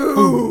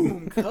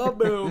 Boom.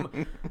 Kaboom.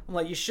 I'm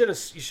like, you should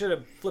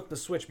have flipped the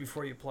switch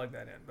before you plugged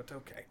that in. But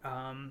okay.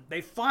 They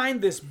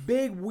find this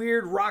big,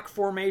 weird rock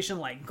formation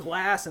like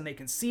glass, and they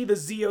can see the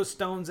Zeo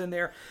stones in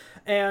there.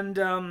 And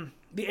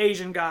the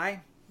Asian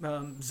guy,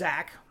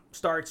 Zach,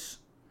 starts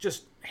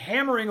just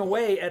hammering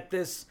away at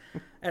this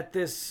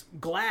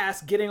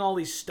glass, getting all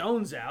these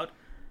stones out.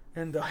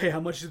 And hey, how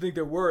much do you think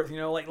they're worth?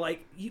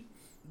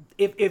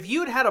 If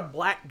you'd had a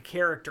black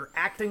character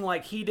acting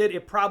like he did,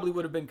 it probably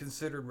would have been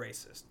considered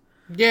racist.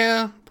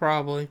 Yeah,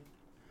 probably.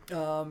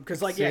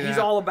 Because he's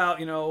all about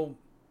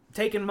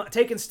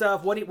taking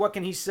stuff. What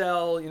can he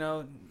sell?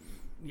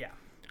 Yeah.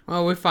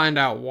 Well, we find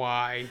out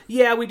why.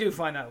 Yeah, we do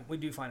find out. We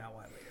do find out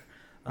why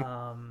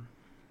later.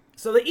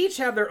 So they each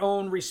have their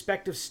own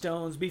respective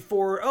stones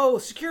before,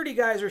 security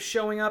guys are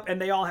showing up, and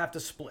they all have to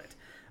split.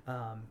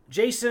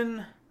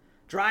 Jason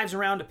drives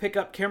around to pick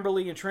up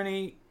Kimberly and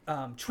Trini,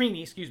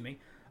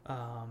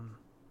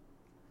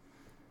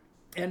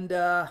 and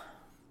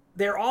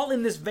they're all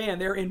in this van.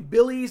 They're in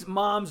Billy's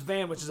mom's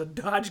van, which is a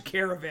Dodge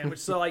Caravan, which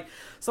so like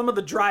some of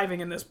the driving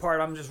in this part,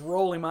 I'm just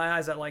rolling my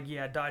eyes at like,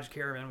 yeah, Dodge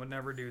Caravan would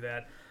never do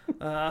that.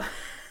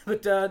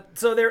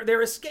 So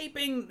they're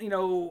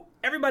escaping,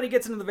 everybody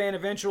gets into the van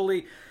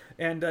eventually.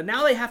 And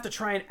now they have to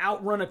try and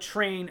outrun a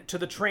train to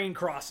the train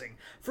crossing.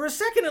 For a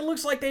second, it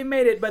looks like they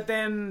made it, but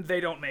then they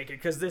don't make it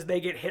because they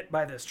get hit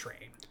by this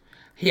train.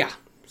 Yeah.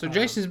 So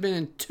Jason's been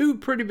in 2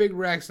 pretty big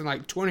wrecks in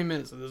like 20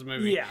 minutes of this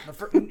movie. Yeah.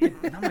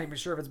 I'm not even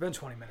sure if it's been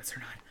 20 minutes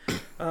or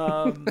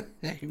not.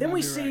 Then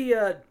we see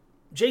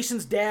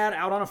Jason's dad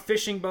out on a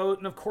fishing boat,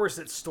 and of course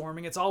it's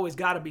storming. It's always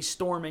got to be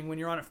storming when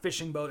you're on a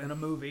fishing boat in a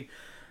movie.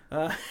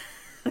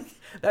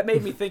 That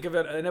made me think of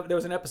it. There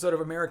was an episode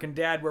of American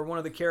Dad where one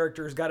of the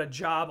characters got a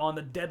job on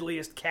the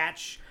Deadliest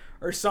Catch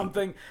or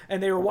something,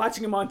 and they were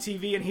watching him on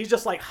TV, and he's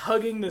just like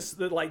hugging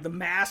the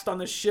mast on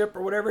the ship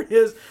or whatever it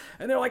is,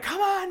 and they're like,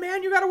 "Come on,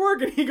 man, you got to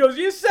work." And he goes,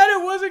 "You said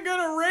it wasn't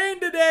gonna rain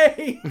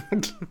today."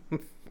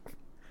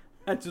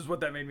 That's just what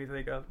that made me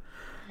think of.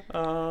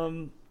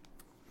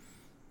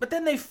 But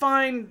then they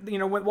find,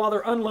 while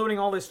they're unloading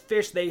all this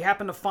fish, they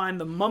happen to find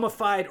the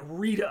mummified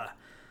Rita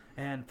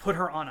and put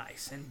her on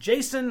ice. And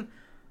Jason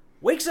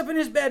wakes up in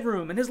his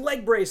bedroom, and his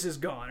leg brace is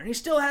gone, and he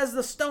still has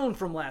the stone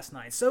from last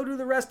night. So do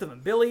the rest of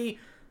them. Billy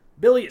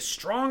is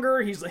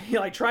stronger. He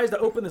tries to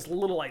open this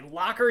little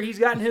locker he's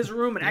got in his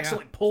room and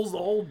accidentally pulls the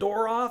whole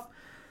door off.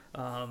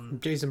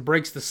 Jason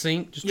breaks the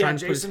sink. Trying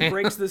to put his Jason hand.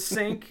 breaks the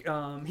sink.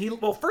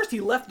 First he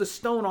left the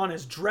stone on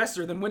his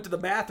dresser, then went to the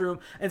bathroom,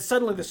 and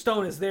suddenly the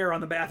stone is there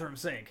on the bathroom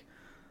sink.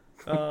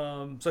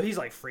 So he's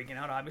freaking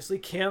out, obviously.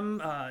 Kim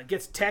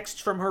gets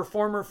texts from her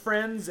former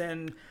friends,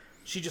 and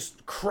she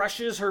just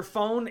crushes her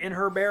phone in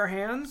her bare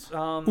hands.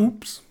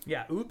 Oops.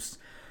 Yeah, oops.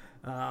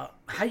 How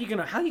you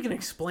gonna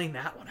explain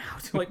that one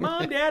out? Like,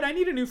 Mom, Dad, I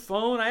need a new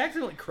phone. I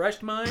accidentally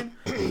crushed mine.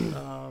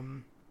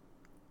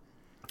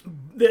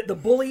 The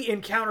bully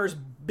encounters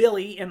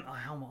Billy, and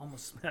I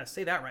almost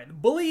say that right. The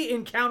bully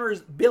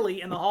encounters Billy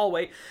in the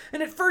hallway,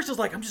 and at first it's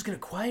like, I'm just gonna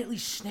quietly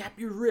snap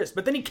your wrist,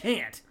 but then he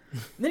can't.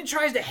 And then he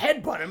tries to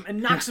headbutt him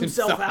and knocks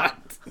himself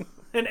out.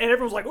 And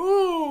everyone's like,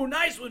 "Ooh,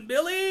 nice one,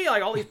 Billy!"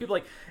 Like all these people,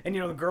 and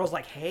the girl's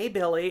like, "Hey,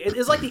 Billy."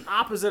 It's like the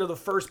opposite of the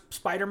first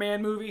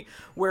Spider-Man movie,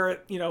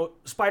 where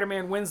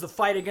Spider-Man wins the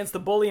fight against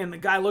the bully, and the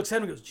guy looks at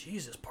him and goes,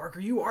 "Jesus,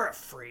 Parker, you are a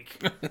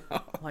freak."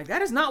 Like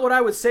that is not what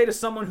I would say to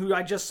someone who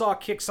I just saw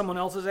kick someone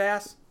else's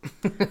ass.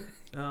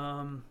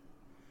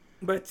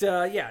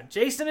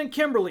 Jason and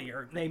Kimberly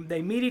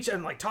they meet each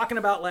other, talking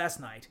about last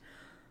night,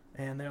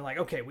 and they're like,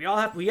 "Okay, we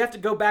have to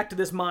go back to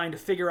this mine to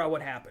figure out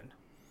what happened."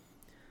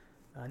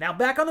 Now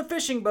back on the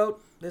fishing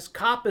boat, this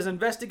cop is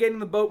investigating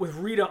the boat with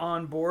Rita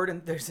on board,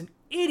 and there's an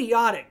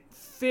idiotic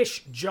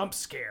fish jump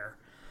scare.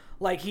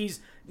 Like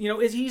he's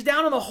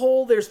down in the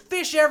hole, there's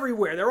fish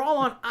everywhere, they're all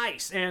on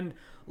ice, and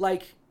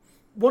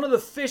one of the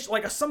fish,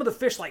 some of the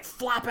fish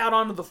flop out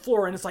onto the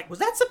floor, and it's like, was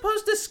that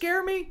supposed to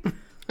scare me?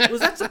 That was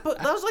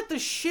the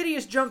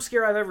shittiest jump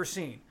scare I've ever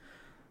seen.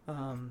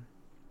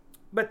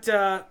 But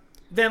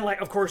then,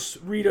 like, of course,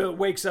 Rita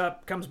wakes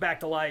up, comes back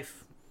to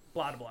life,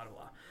 blah, blah, blah,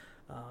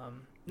 blah.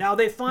 Now,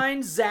 they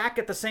find Zach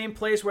at the same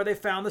place where they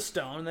found the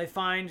stone. And they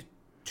find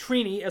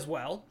Trini as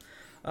well.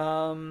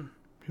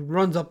 Who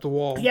runs up the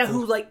wall. Yeah,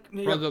 who, like,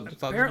 Runs up the top of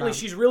the apparently mountain.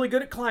 she's really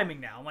good at climbing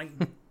now. I'm like,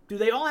 do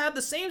they all have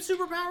the same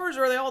superpowers,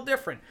 or are they all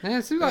different? Yeah,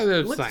 it seems like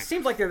they're the same.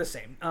 Seems like they're the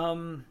same.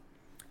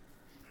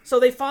 So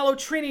they follow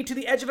Trini to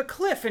the edge of a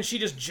cliff, and she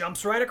just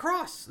jumps right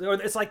across. Or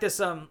it's like this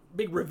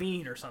big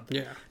ravine or something.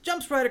 Yeah.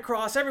 Jumps right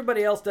across.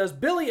 Everybody else does.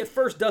 Billy at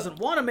first doesn't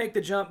want to make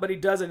the jump, but he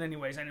does it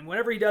anyways. And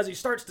whenever he does, he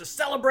starts to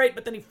celebrate,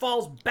 but then he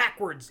falls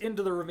backwards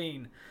into the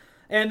ravine.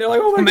 And they're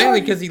like, oh my God. Mainly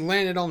because he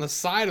landed on the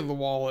side of the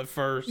wall at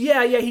first.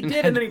 Yeah, he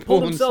did, and then he to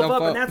pulled pull himself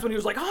himself up, and up. that's when he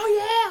was like,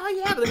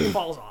 oh yeah, but then he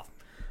falls off.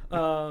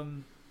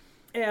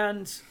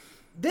 And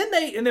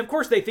then of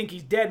course they think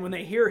he's dead when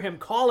they hear him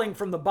calling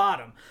from the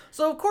bottom.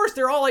 So of course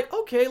they're all like,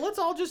 okay, let's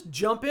all just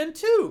jump in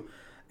too.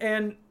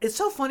 And it's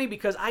so funny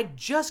because I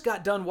just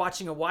got done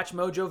watching a Watch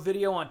Mojo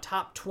video on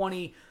top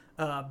 20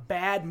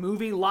 bad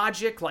movie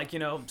logic, like,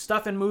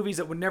 stuff in movies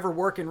that would never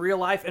work in real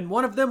life. And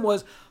one of them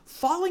was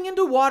falling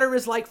into water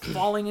is like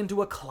falling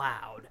into a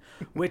cloud,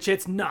 which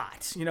it's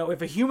not.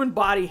 If a human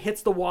body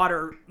hits the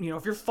water,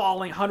 if you're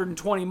falling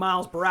 120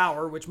 miles per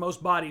hour, which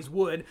most bodies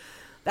would,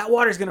 that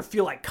water is going to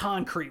feel like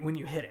concrete when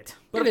you hit it.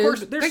 But of course,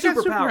 they're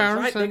superpowers,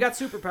 right? They got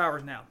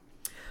superpowers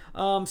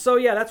now. So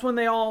yeah, that's when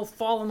they all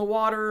fall in the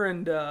water,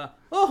 and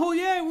oh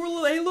yeah,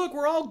 hey look,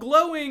 we're all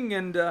glowing,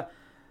 and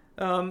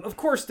of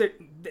course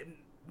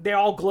they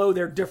all glow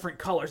their different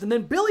colors. And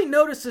then Billy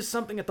notices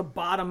something at the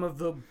bottom of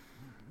the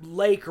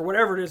lake or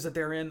whatever it is that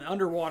they're in,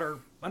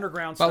 underground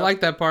stuff. I like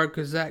that part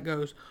because Zach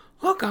goes,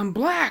 look, I'm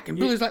black. And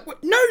Billy's like,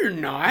 what? No, you're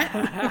not.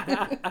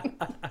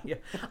 Yeah.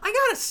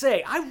 I gotta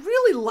say, I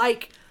really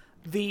like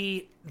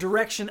the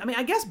direction. I mean,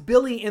 I guess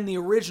Billy in the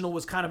original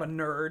was kind of a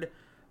nerd,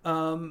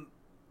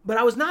 but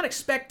I was not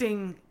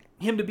expecting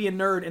him to be a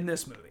nerd in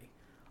this movie.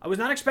 I was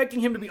not expecting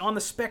him to be on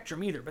the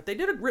spectrum either, but they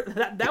did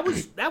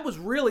that was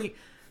really...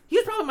 He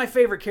was probably my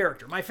favorite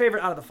character, my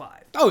favorite out of the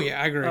 5. Oh, yeah,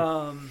 I agree.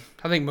 I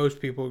think most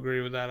people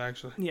agree with that,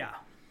 actually. Yeah.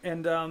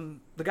 And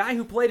the guy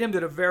who played him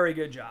did a very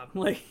good job.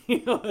 Like,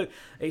 a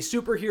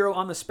superhero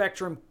on the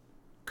spectrum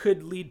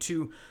could lead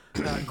to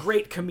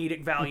great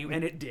comedic value,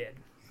 and it did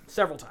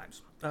several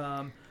times.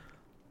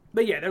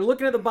 But yeah, they're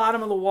looking at the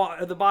bottom of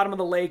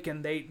the lake,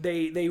 and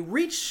they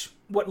reach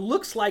what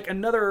looks like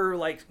another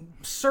like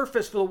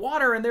surface for the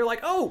water, and they're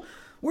like, oh,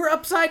 we're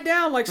upside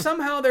down. Like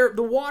somehow the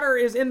water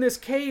is in this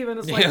cave, and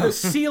it's like the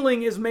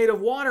ceiling is made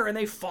of water, and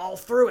they fall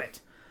through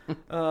it.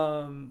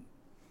 Then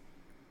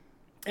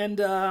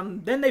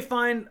they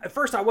find, at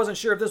first I wasn't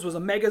sure if this was the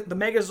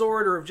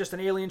Megazord or just an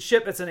alien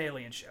ship. It's an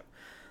alien ship.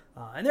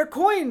 And their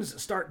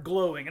coins start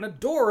glowing, and a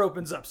door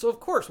opens up. So of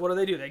course, what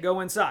do? They go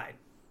inside.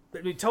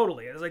 I mean,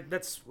 totally. It's like,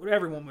 that's what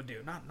everyone would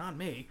do. Not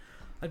me.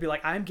 I'd be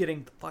like, I'm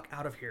getting the fuck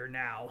out of here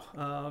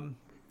now.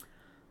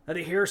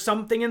 They hear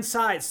something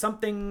inside,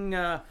 something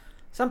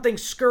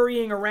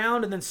scurrying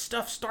around, and then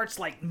stuff starts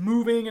like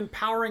moving and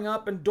powering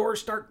up, and doors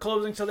start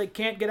closing so they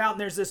can't get out.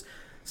 And there's this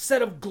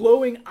set of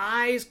glowing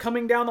eyes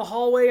coming down the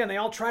hallway, and they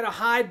all try to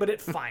hide, but it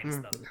finds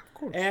them. Of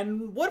course.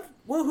 And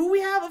who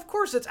we have? Of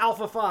course, it's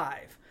Alpha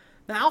 5.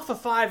 Now, Alpha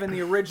 5 in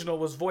the original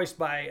was voiced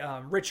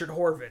by Richard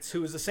Horvitz,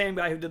 who is the same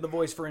guy who did the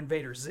voice for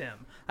Invader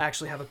Zim. I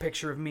actually have a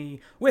picture of me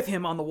with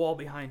him on the wall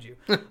behind you.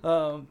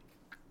 But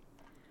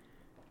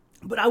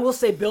I will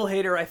say Bill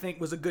Hader, I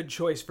think, was a good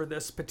choice for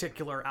this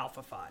particular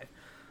Alpha 5.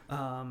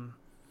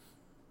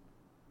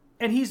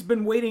 And he's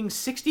been waiting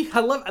 60... I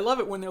love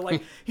it when they're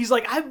like... He's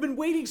like, I've been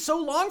waiting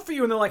so long for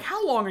you. And they're like,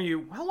 how long have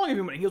you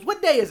been waiting? He goes,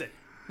 what day is it?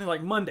 And they're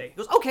like, Monday. He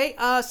goes, okay,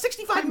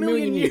 65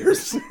 million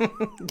years.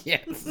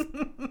 Yes.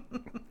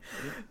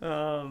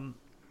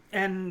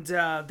 And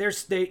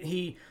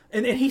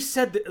he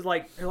said that,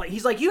 like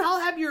he's like, you all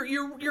have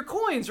your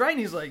coins, right? And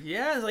he's like,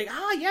 yeah. He's like,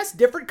 yes,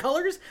 different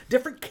colors,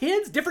 different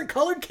kids, different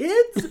colored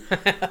kids.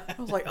 I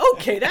was like,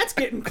 okay, that's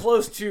getting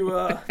close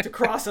to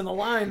crossing the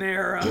line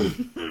there.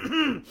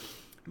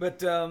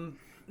 But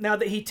now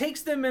that he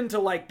takes them into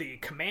like the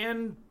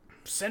command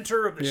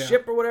center of the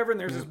ship or whatever, and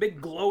there's this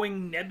big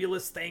glowing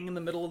nebulous thing in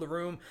the middle of the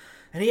room,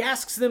 and he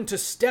asks them to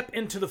step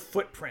into the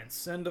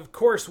footprints. And of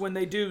course, when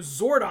they do,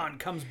 Zordon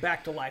comes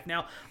back to life.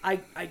 Now,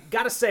 I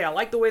gotta say, I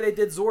like the way they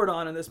did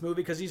Zordon in this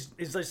movie, because he's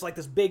just like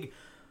this big...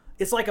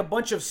 It's like a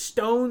bunch of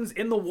stones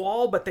in the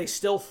wall, but they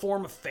still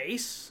form a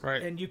face.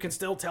 Right. And you can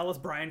still tell it's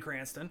Bryan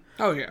Cranston.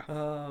 Oh, yeah.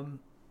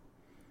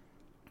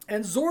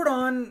 And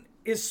Zordon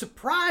is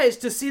surprised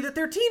to see that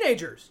they're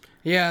teenagers.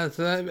 Yeah,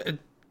 so it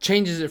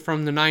changes it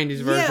from the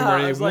 90s version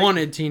where they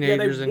wanted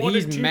teenagers, and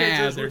he's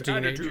mad they're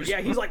teenagers.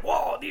 Yeah, he's like,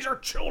 whoa, these are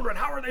children.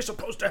 How are they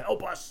supposed to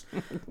help us?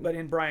 But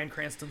in Bryan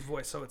Cranston's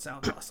voice, so it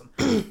sounds awesome.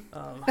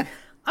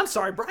 I'm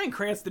sorry, Bryan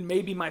Cranston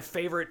may be my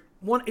favorite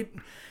one.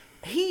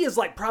 He is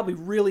like probably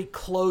really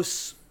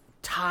close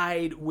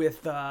tied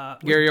with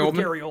Gary with Oldman.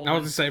 Gary Oldman. I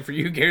was to say for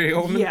you, Gary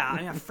Oldman. Yeah,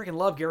 I freaking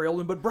love Gary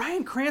Oldman. But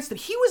Bryan Cranston,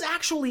 he was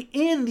actually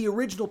in the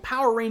original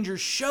Power Rangers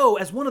show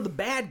as one of the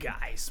bad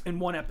guys in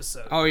one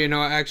episode. Oh,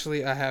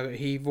 actually, I have it.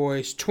 He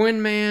voiced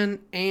Twin Man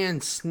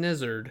and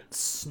Snizzard.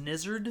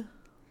 Snizzard?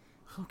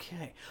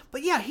 Okay.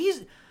 But yeah,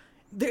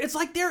 it's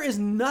like there is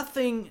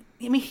nothing.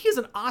 I mean, he's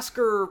an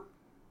Oscar.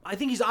 I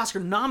think he's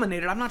Oscar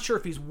nominated. I'm not sure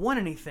if he's won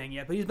anything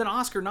yet, but he's been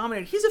Oscar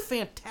nominated. He's a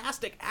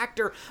fantastic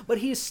actor, but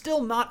he is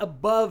still not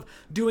above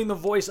doing the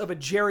voice of a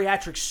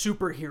geriatric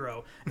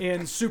superhero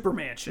in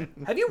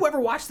Supermansion. Have you ever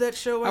watched that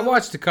show? I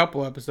watched a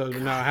couple episodes,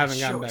 but no, I haven't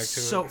gotten back to it.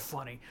 So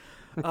funny.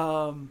 Yeah,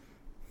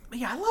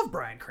 I love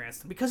Bryan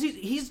Cranston because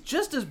he's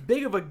just as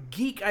big of a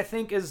geek, I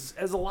think, as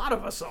a lot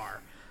of us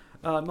are.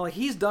 Like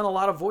he's done a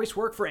lot of voice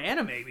work for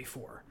anime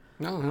before.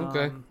 Oh,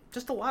 okay.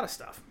 Just a lot of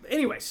stuff.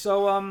 Anyway,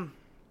 so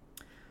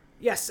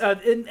yes,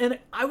 and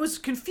I was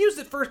confused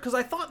at first because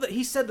I thought that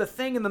he said the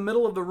thing in the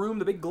middle of the room,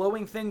 the big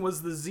glowing thing,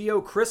 was the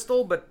Zeo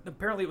crystal, but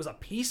apparently it was a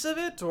piece of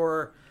it,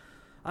 or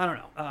I don't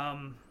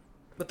know.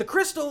 But the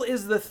crystal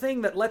is the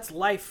thing that lets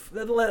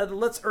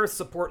Earth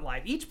support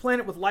life. Each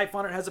planet with life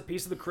on it has a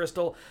piece of the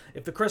crystal.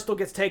 If the crystal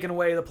gets taken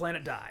away, the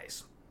planet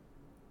dies.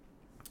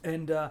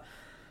 And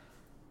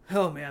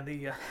oh man,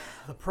 the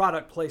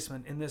product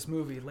placement in this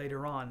movie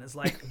later on is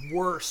like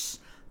worse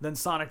than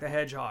Sonic the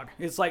Hedgehog.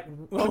 It's like,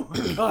 oh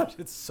my gosh,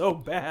 it's so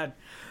bad.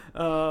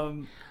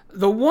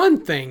 The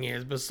one thing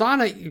is, but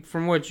Sonic,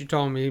 from what you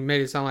told me,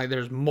 made it sound like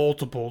there's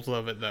multiples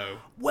of it, though.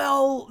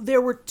 Well, there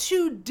were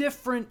two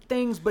different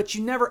things, but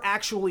you never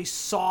actually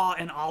saw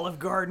an Olive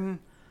Garden.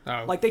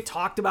 Oh. Like, they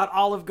talked about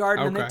Olive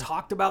Garden and they Okay.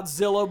 talked about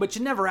Zillow, but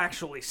you never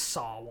actually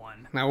saw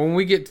one. Now, when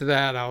we get to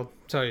that, I'll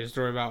tell you a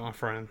story about my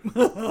friend.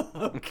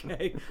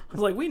 Okay. I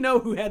was like, we know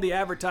who had the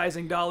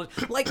advertising dollars.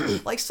 Like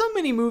so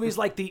many movies,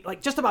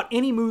 like just about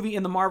any movie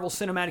in the Marvel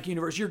Cinematic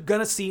Universe, you're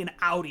gonna see an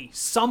Audi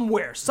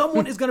somewhere.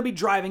 Someone is gonna be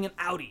driving an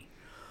Audi.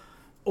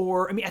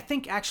 Or, I mean, I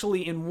think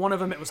actually in one of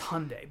them it was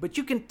Hyundai. But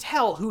you can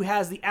tell who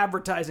has the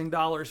advertising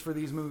dollars for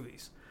these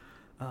movies.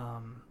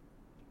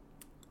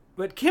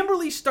 But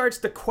Kimberly starts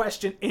to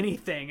question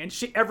everything, and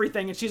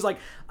she's like,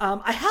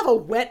 I have a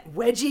wet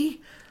wedgie.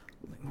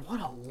 What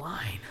a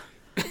line.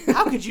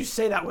 How could you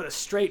say that with a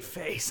straight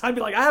face? I'd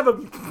be like, I have a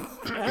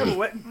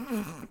wet.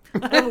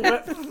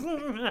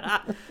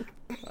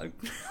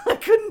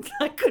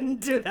 I couldn't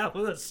do that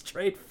with a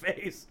straight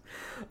face.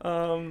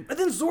 And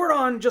then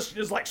Zordon just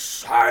is like,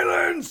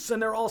 silence!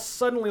 And they're all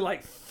suddenly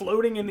like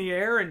floating in the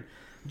air, and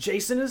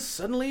Jason is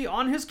suddenly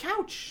on his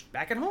couch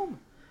back at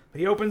home. But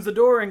he opens the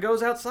door and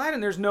goes outside,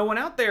 and there's no one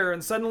out there,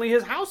 and suddenly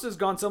his house is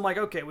gone. So I'm like,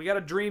 okay, we got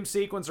a dream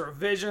sequence or a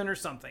vision or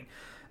something.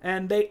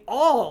 And they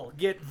all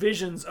get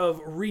visions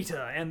of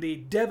Rita and the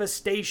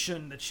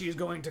devastation that she's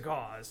going to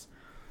cause.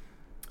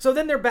 So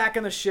then they're back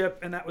in the ship,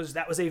 and that was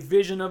a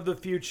vision of the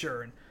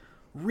future. And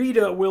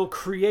Rita will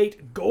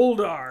create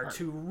Goldar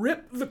to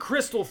rip the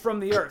crystal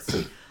from the Earth.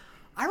 See,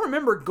 I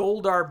remember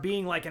Goldar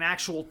being like an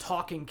actual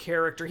talking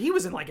character. He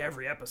was in like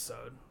every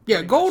episode.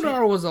 Yeah,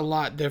 Goldar was a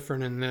lot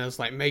different in this,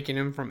 like making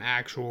him from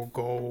actual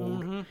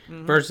gold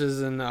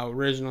versus in the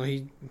original.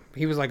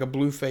 He was like a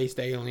blue-faced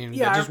alien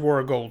that just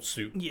wore a gold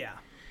suit. Yeah.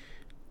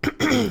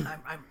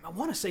 I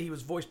want to say he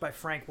was voiced by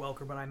Frank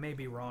Welker, but I may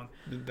be wrong.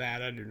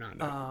 That I do not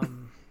know.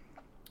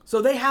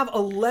 So they have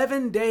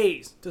 11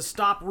 days to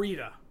stop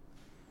Rita.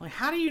 Like,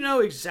 how do you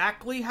know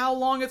exactly how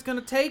long it's going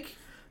to take?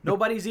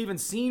 Nobody's even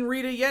seen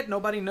Rita yet.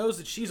 Nobody knows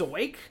that she's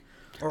awake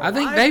or I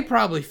think alive. they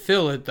probably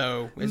feel it,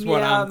 though, is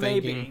what I'm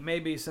thinking.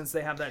 Maybe since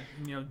they have that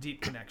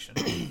deep connection.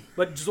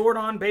 But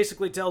Zordon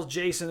basically tells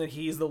Jason that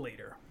he's the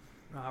leader.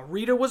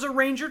 Rita was a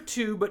Ranger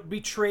too, but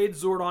betrayed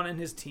Zordon and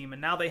his team,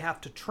 and now they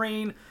have to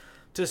train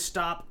to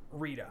stop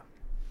Rita.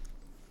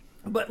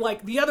 But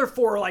like the other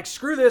four are like,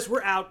 screw this,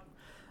 we're out.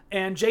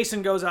 And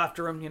Jason goes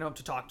after him,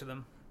 to talk to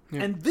them.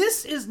 Yeah. And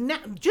this is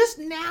just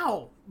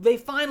now they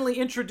finally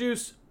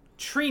introduce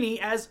Trini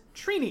as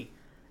Trini.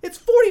 It's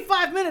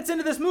 45 minutes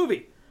into this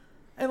movie.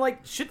 And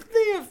like, shouldn't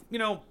they have,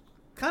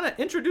 kind of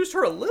introduced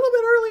her a little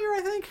bit earlier,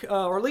 I think?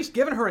 Or at least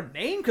given her a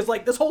name? Because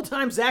like this whole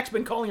time Zach's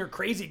been calling her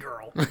Crazy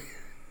Girl.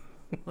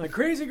 Like,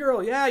 Crazy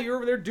Girl, yeah, you're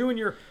over there doing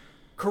your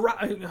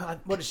karate.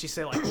 What did she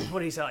say? Like, what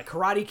did he say? Like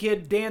Karate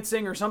Kid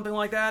dancing or something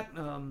like that?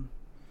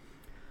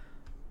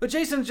 But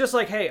Jason's just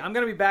like, hey, I'm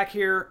going to be back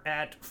here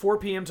at 4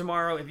 p.m.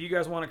 tomorrow. If you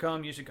guys want to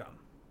come, you should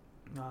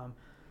come.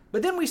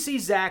 But then we see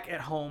Zach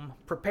at home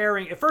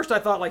preparing. At first I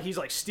thought like he's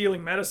like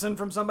stealing medicine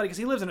from somebody because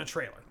he lives in a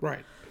trailer.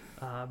 Right.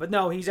 But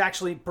no, he's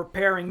actually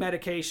preparing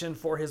medication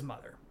for his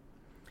mother.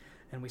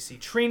 And we see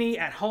Trini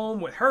at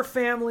home with her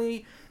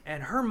family,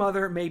 and her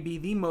mother may be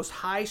the most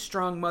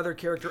high-strung mother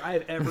character I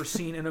have ever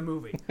seen in a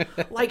movie.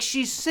 Like,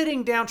 she's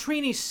sitting down,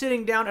 Trini's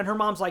sitting down, and her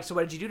mom's like, so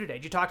what did you do today?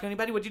 Did you talk to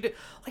anybody? What did you do?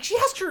 Like, she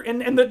asked her,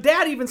 and the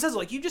dad even says,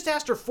 like, you just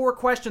asked her 4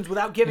 questions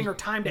without giving her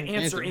time to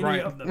answer any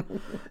of them.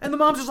 And the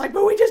mom's just like,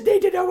 but we just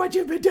need to know what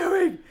you've been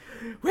doing.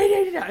 We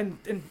need to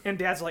know. And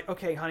dad's like,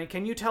 okay, honey,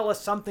 can you tell us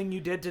something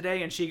you did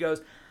today? And she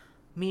goes,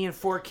 me and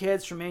 4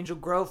 kids from Angel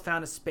Grove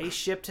found a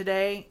spaceship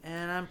today,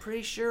 and I'm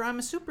pretty sure I'm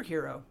a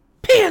superhero.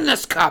 Pee in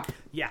this cup.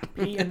 Yeah,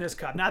 pee in this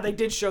cup. Now they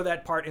did show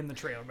that part in the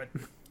trailer, but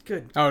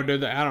good. Oh,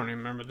 did they? I don't even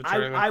remember the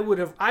trailer.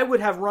 I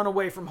would have run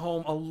away from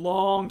home a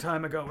long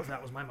time ago if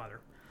that was my mother.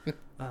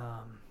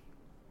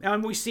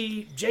 And we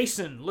see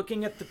Jason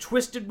looking at the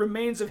twisted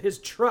remains of his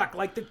truck,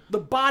 like the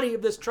body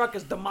of this truck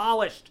is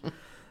demolished.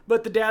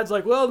 But the dad's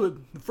like, well,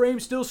 the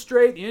frame's still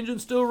straight, the engine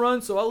still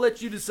runs, so I'll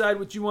let you decide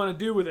what you want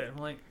to do with it.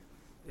 I'm like,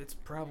 it's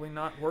probably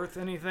not worth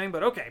anything,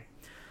 but okay.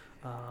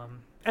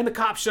 And the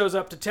cop shows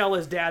up to tell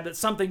his dad that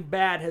something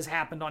bad has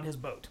happened on his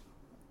boat.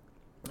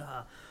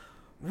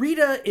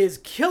 Rita is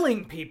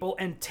killing people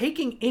and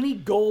taking any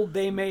gold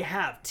they may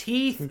have.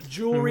 Teeth,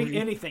 jewelry,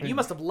 anything. You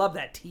must have loved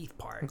that teeth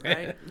part,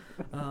 right?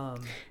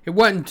 It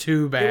wasn't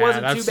too bad. It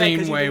wasn't too I've bad seen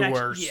 'cause you way didn't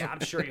worse. Yeah, I'm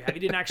sure you have.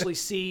 You didn't actually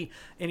see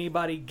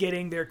anybody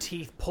getting their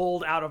teeth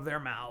pulled out of their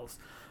mouths.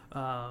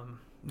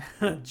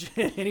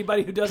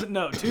 Anybody who doesn't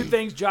know, two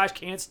things Josh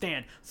can't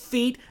stand: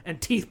 feet and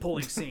teeth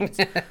pulling scenes.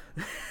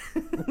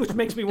 Which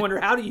makes me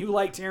wonder, how do you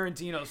like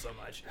Tarantino so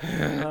much?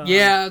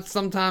 Yeah,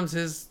 sometimes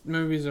his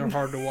movies are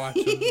hard to watch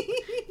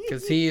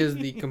because he is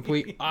the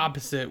complete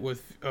opposite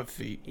of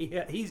feet.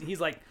 Yeah, he's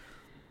like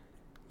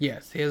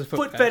Yes, he has a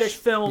foot fetish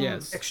film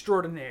Yes.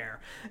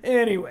 extraordinaire.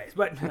 Anyways,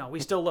 but no, we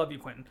still love you,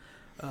 Quentin.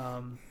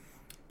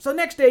 So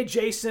next day,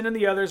 Jason and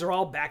the others are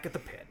all back at the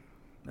pit.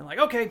 They're like,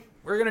 okay,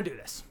 we're going to do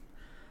this.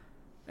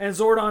 And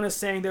Zordon is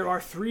saying there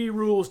are 3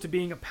 rules to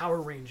being a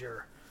Power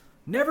Ranger.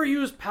 Never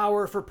use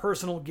power for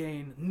personal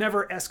gain.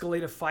 Never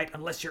escalate a fight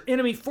unless your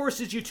enemy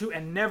forces you to,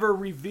 and never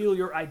reveal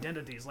your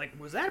identities. Like,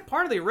 was that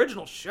part of the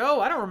original show?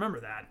 I don't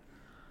remember that.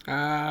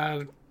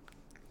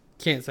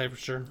 Can't say for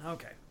sure.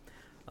 Okay.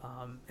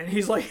 And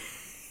he's like,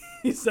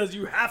 he says,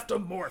 you have to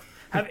morph.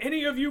 Have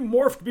any of you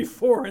morphed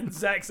before? And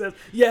Zach says,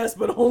 yes,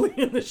 but only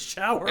in the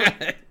shower.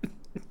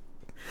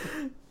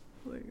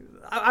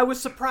 I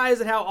was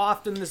surprised at how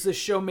often this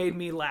show made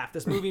me laugh.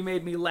 This movie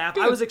made me laugh.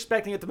 I was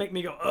expecting it to make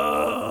me go,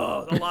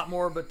 oh, a lot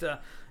more, but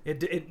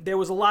there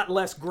was a lot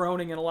less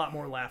groaning and a lot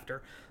more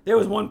laughter. There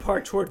was one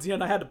part towards the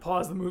end I had to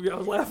pause the movie. I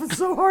was laughing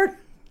so hard.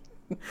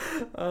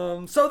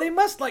 So they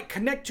must like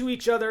connect to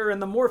each other in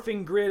the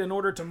morphing grid in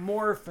order to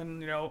morph,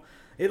 and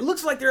it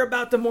looks like they're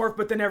about to morph,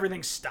 but then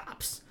everything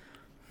stops.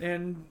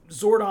 And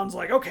Zordon's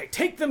like, okay,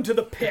 take them to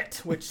the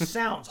pit, which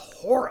sounds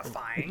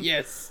horrifying.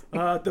 Yes.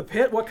 The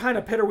pit? What kind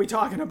of pit are we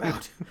talking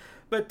about?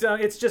 But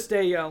it's just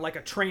like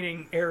a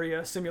training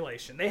area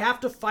simulation. They have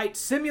to fight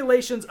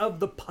simulations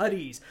of the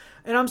putties.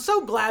 And I'm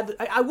so glad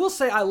that, I will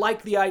say I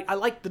like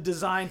the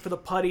design for the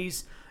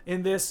putties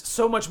in this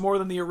so much more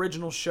than the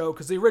original show,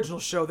 because the original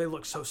show, they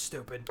look so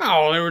stupid.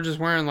 Oh, they were just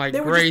wearing like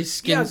gray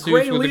skin suits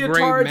gray with leotards a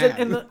gray mat.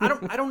 and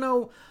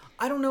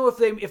I don't know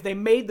if they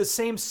made the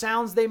same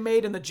sounds they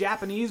made in the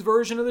Japanese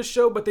version of the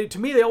show, but to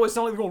me they always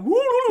sound like they're going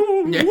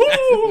woo,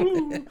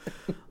 woo.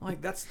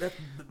 Like that's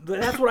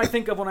what I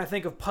think of when I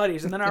think of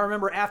putties. And then I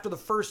remember after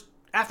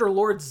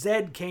Lord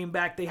Zed came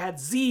back, they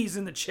had Z's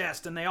in the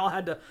chest, and they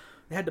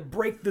had to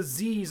break the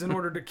Z's in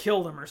order to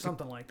kill them or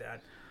something like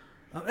that.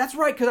 That's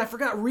right, because I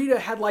forgot Rita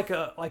had like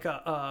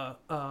a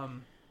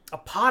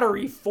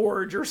pottery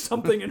forge or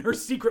something in her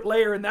secret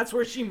lair, and that's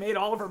where she made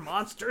all of her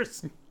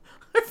monsters.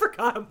 I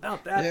forgot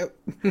about that.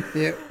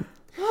 Yep.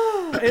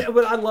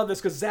 But I love this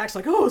because Zach's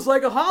like, oh, it's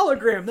like a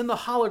hologram. Then the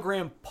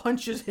hologram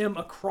punches him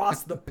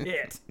across the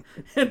pit.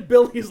 And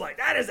Billy's like,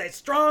 that is a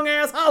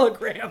strong-ass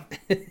hologram.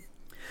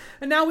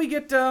 And now we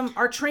get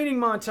our training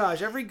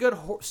montage. Every good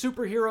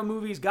superhero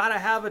movie's got to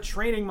have a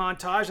training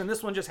montage, and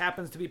this one just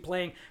happens to be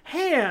playing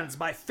Hands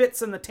by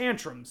Fitz and the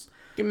Tantrums.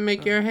 You can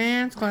make your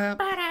hands clap.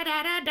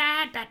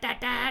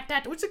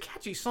 It's a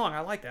catchy song. I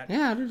like that.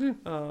 Yeah, I do too.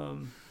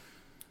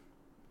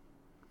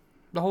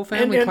 The whole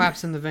family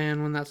claps in the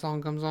van when that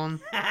song comes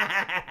on.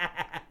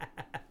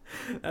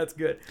 That's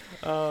good.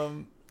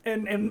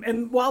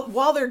 And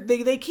while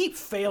they keep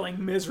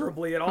failing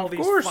miserably at all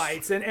these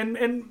fights,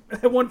 and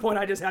at one point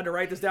I just had to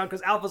write this down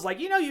because Alpha's like,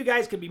 you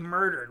guys could be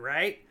murdered,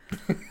 right?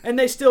 And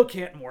they still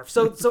can't morph.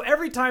 So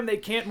every time they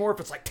can't morph,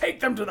 it's like, take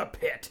them to the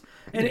pit.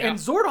 And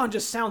Zordon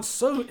just sounds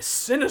so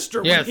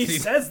sinister when he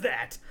says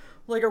that.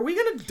 Like, are we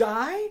gonna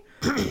die?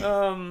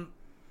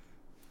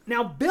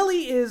 Now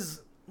Billy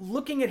is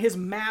looking at his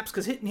maps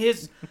because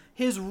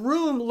his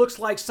room looks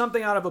like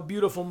something out of A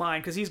Beautiful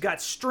Mind because he's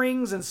got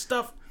strings and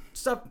stuff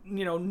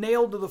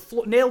nailed to the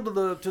floor, nailed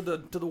to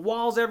the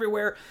walls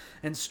everywhere,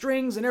 and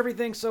strings and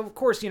everything. So of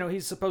course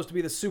he's supposed to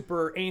be the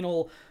super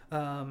anal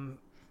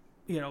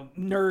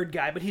nerd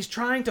guy, but he's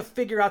trying to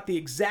figure out the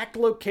exact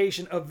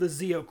location of the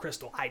Zeo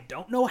crystal. I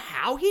don't know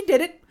how he did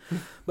it,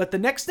 but the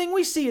next thing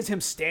we see is him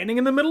standing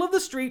in the middle of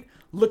the street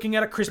looking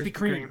at a Krispy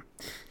Kreme.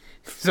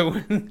 So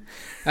when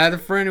I had a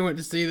friend who went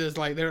to see this,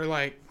 like, they were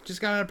like,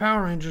 just got out of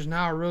Power Rangers,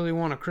 now I really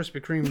want a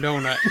Krispy Kreme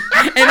donut.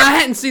 And I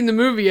hadn't seen the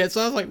movie yet,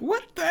 so I was like,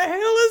 what the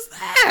hell is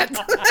that?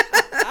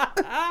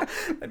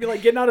 That'd be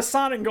like getting out of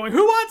Sonic and going,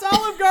 who wants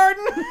Olive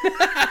Garden?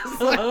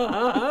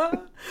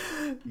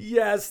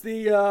 Yes,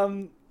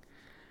 the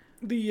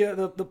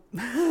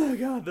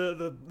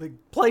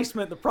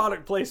placement, the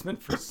product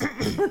placement for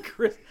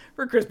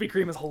Krispy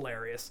Kreme is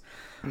hilarious.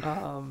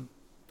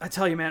 I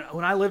tell you, man,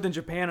 when I lived in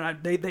Japan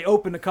and they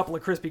opened a couple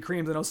of Krispy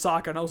Kremes in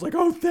Osaka, and I was like,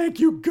 oh, thank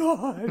you,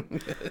 God.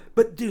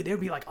 But, dude, there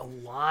would be like a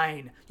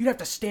line. You'd have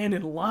to stand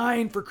in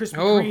line for Krispy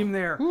Kreme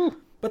there.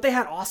 Whew. But they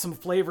had awesome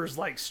flavors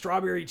like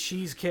strawberry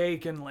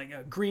cheesecake and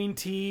like green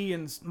tea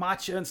and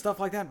matcha and stuff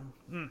like that.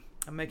 I'm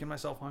making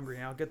myself hungry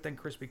now. Good thing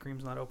Krispy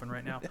Kreme's not open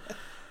right now.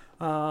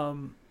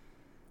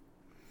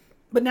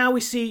 But now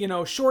we see,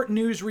 short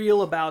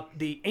newsreel about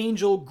the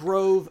Angel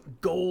Grove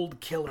Gold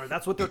Killer.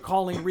 That's what they're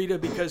calling Rita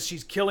because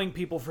she's killing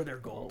people for their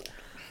gold.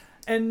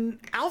 And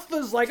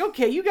Alpha's like,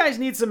 okay, you guys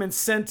need some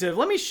incentive.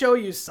 Let me show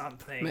you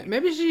something.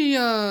 Maybe she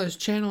is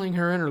channeling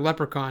her inner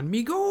leprechaun.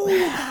 Me gold.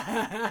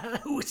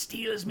 Who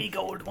steals me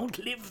gold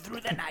won't live through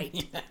the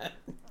night.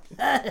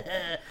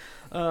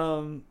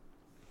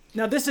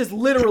 Now, this is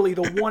literally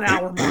the 1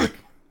 hour mark.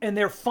 And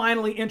they're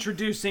finally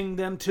introducing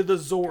them to the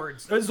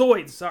Zoids.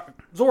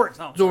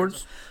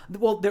 Zords.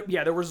 Well,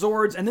 there were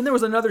Zords, and then there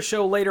was another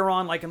show later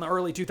on, like in the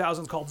early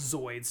 2000s, called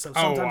Zoids. So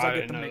sometimes I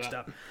get them mixed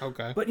up.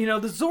 Okay. But, the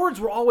Zords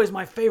were always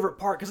my favorite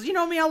part, because you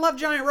know me, I love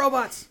giant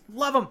robots.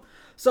 Love them.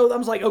 So I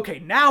was like, okay,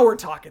 now we're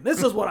talking.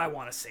 This is what I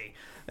want to see.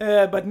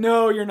 But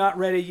no, you're not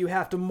ready. You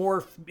have to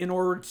morph in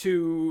order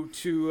to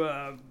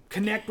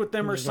connect with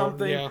them or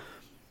something. Yeah.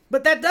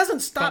 But that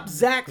doesn't stop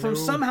Zach from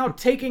somehow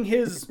taking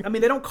his... I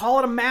mean, they don't call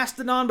it a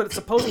mastodon, but it's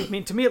supposed to... I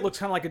mean, to me, it looks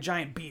kind of like a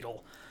giant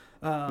beetle.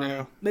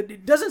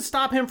 It doesn't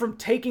stop him from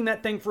taking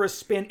that thing for a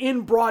spin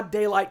in broad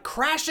daylight,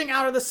 crashing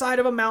out of the side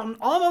of a mountain,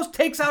 almost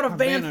takes out a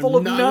van full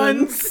of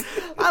nuns.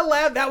 I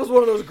laughed. That was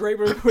one of those great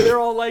movies where they're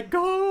all like,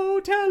 go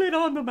tell it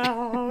on the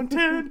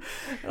mountain.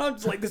 And I'm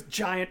just like this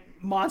giant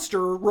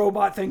monster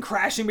robot thing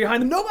crashing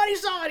behind them. Nobody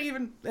saw it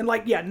even. And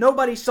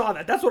nobody saw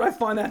that. That's what I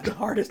find that the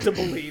hardest to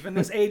believe. In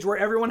this age where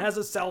everyone has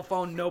a cell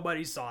phone,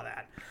 nobody saw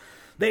that.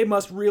 They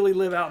must really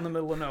live out in the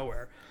middle of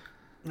nowhere.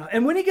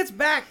 And when he gets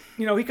back,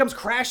 he comes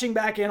crashing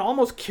back in,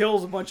 almost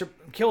kills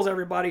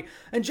everybody.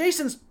 And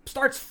Jason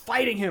starts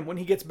fighting him when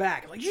he gets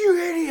back. Like, you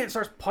idiot!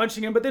 Starts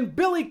punching him. But then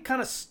Billy kind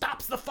of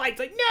stops the fight. He's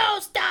like, no,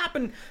 stop!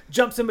 And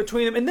jumps in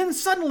between them. And then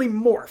suddenly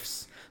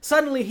morphs.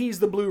 Suddenly he's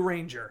the Blue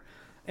Ranger.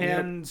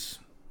 And... Yep.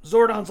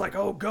 Zordon's like,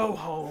 oh, go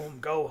home.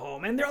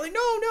 And they're like,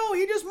 no,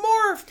 he just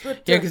morphed.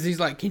 But, because he's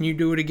like, can you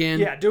do it again?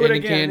 Yeah, do it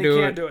again. And he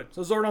can't do it.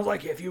 So Zordon's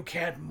like, if you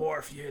can't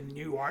morph,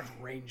 you aren't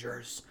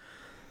Rangers.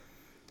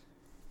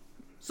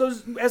 So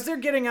as they're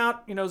getting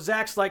out,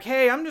 Zach's like,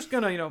 hey, I'm just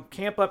going to,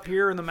 camp up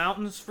here in the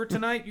mountains for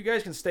tonight. You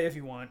guys can stay if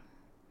you want.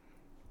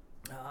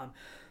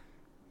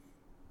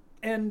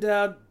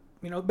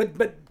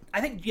 But I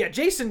think,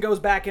 Jason goes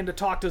back in to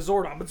talk to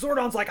Zordon. But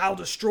Zordon's like, I'll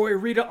destroy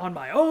Rita on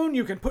my own.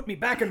 You can put me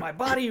back in my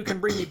body. You can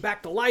bring me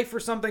back to life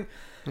or something.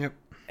 Yep.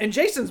 And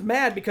Jason's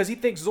mad because he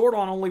thinks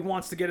Zordon only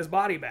wants to get his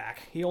body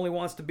back. He only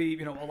wants to be,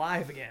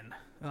 alive again.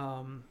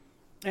 But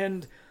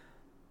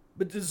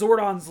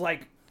Zordon's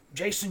like,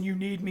 Jason, you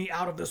need me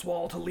out of this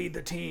wall to lead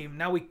the team.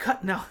 Now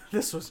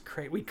this was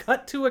great. We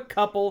cut to a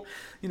couple,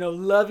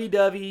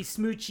 lovey-dovey,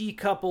 smoochy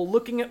couple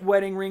looking at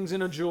wedding rings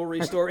in a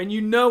jewelry store, and you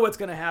know what's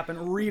going to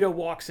happen. Rita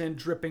walks in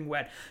dripping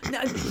wet.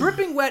 Now,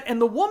 dripping wet, and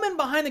the woman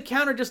behind the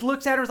counter just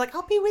looks at her and is like,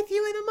 I'll be with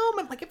you in a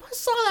moment. Like, if I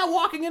saw that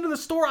walking into the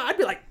store, I'd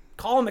be like,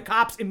 calling the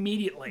cops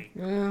immediately.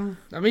 Yeah.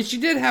 I mean, she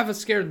did have a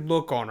scared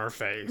look on her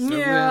face.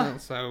 Yeah.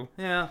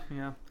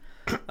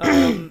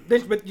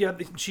 But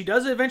she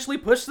does eventually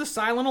push the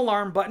silent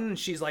alarm button, and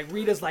she's like,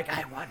 Rita's like,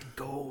 I want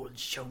gold,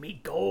 show me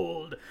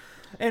gold.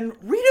 And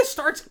Rita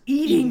starts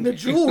eating the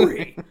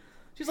jewelry.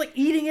 She's like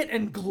eating it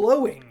and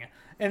glowing.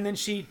 And then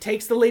she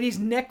takes the lady's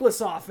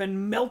necklace off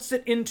and melts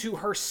it into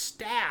her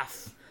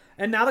staff.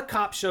 And now the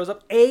cop shows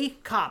up.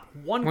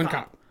 One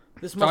cop.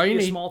 This must be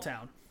a small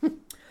town.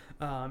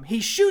 He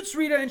shoots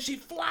Rita and she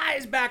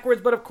flies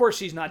backwards, but of course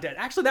she's not dead.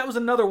 Actually, that was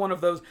another one of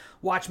those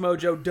Watch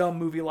Mojo dumb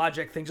movie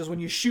logic things. Just when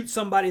you shoot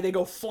somebody, they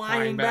go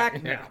flying back.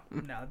 Yeah.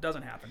 No, it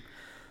doesn't happen.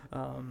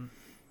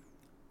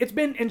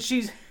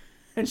 She's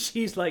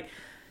like,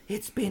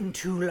 it's been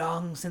too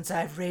long since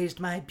I've raised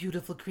my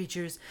beautiful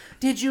creatures.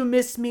 Did you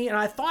miss me? And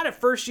I thought at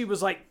first she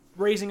was like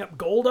raising up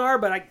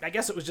Goldar, but I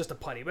guess it was just a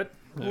putty. But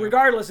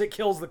regardless, it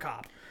kills the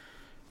cop.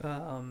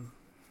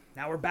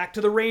 Now we're back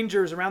to the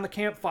Rangers around the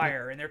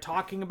campfire, and they're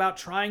talking about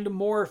trying to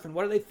morph, and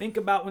what do they think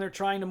about when they're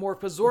trying to morph?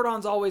 Because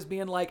Zordon's always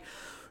being like,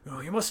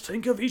 you must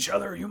think of each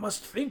other,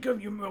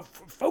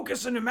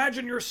 focus and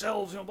imagine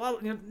yourselves, blah, blah,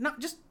 not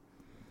just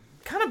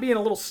kind of being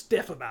a little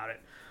stiff about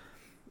it.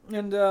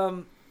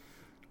 And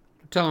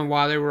telling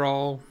why they were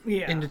all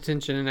in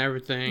detention and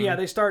everything. Yeah,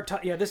 they start.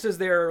 This is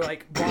their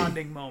like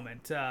bonding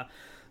moment.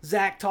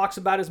 Zach talks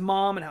about his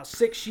mom and how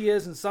sick she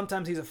is, and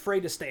sometimes he's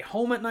afraid to stay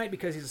home at night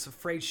because he's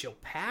afraid she'll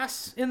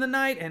pass in the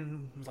night,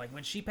 and like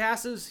when she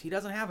passes, he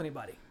doesn't have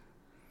anybody.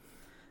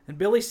 And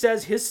Billy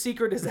says his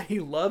secret is that he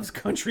loves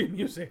country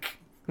music.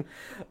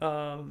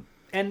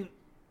 And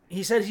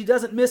he says he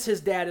doesn't miss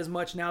his dad as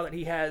much now that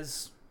he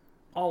has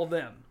all of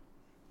them.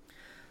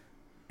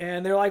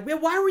 And they're like,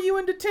 why were you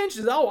in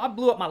detention? Oh, I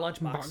blew up my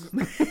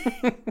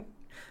lunchbox.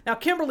 Now,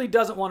 Kimberly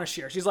doesn't want to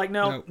share. She's like,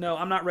 no,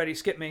 I'm not ready.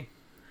 Skip me.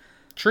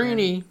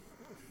 Trini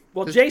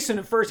Well, Jason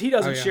at first, he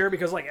doesn't Oh, yeah. share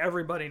because like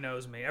everybody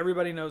knows me.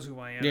 Everybody knows who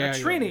I am. Yeah, Now,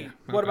 yeah, Trini, yeah.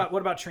 what Okay.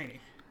 about Trini?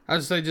 I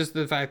would say just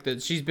the fact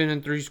that she's been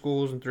in 3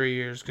 schools in 3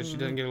 years because she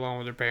doesn't get along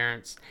with her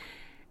parents.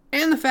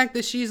 And the fact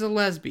that she's a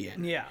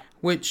lesbian. Yeah.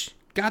 Which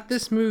got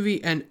this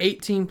movie an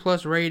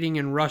 18+ rating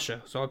in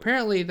Russia. So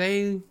apparently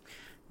they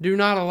do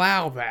not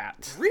allow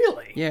that.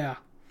 Really? Yeah.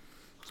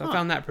 So I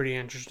found that pretty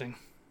interesting.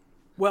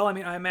 Well, I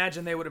mean, I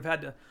imagine they would have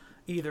had to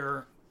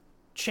either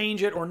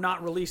change it or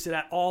not release it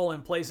at all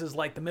in places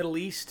like the Middle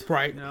East.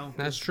 Right. You know,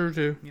 That's true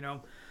too. you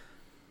know,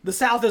 the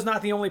South is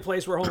not the only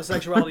place where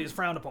homosexuality is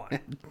frowned upon.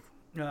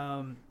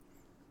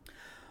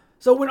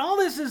 So when all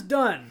this is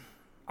done,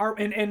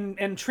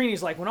 and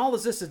Trini's like, when all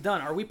this is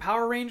done, are we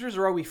Power Rangers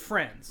or are we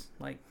friends?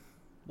 Like,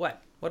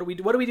 what? What do we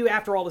do? What do we do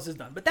after all this is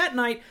done? But that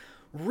night,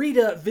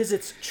 Rita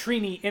visits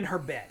Trini in her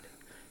bed.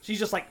 She's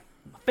just like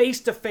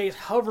face to face,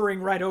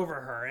 hovering right over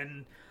her,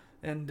 and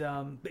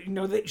you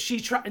know that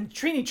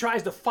Trini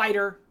tries to fight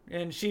her,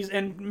 and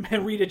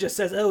Rita just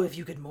says, "Oh, if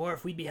you could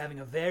morph, we'd be having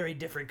a very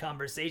different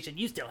conversation.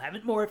 You still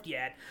haven't morphed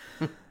yet."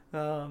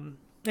 And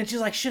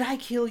she's like, "Should I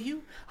kill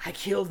you? I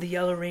killed the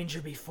Yellow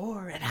Ranger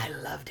before, and I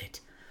loved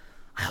it.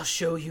 I'll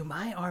show you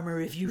my armor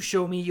if you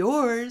show me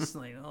yours."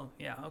 Like, oh,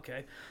 yeah,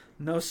 okay.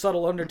 No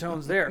subtle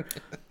undertones there.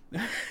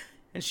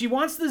 And she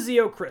wants the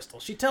Zeo crystal.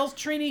 She tells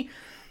Trini,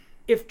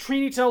 if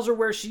Trini tells her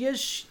where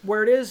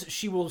it is,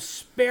 she will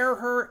spare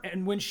her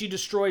and when she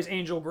destroys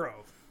Angel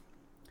Grove.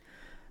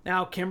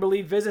 Now,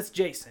 Kimberly visits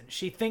Jason.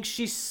 She thinks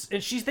she's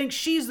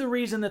the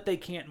reason that they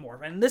can't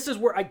morph. And this is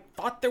where I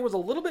thought there was a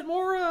little bit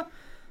more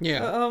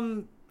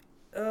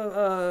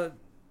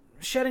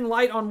shedding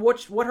light on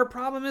what her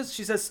problem is.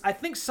 She says, I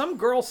think some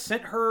girl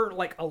sent her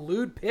like a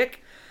lewd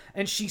pic,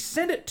 and she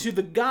sent it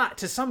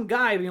to some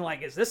guy being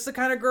like, is this the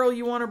kind of girl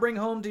you want to bring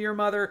home to your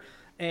mother?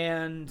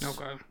 And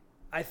Okay.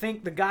 I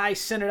think the guy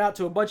sent it out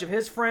to a bunch of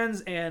his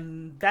friends,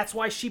 and that's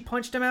why she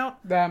punched him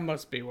out. That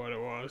must be what it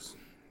was.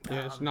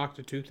 Yeah, it's knocked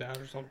a tooth out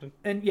or something.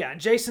 And yeah,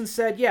 Jason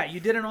said, yeah, you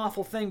did an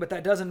awful thing, but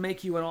that doesn't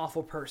make you an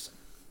awful person.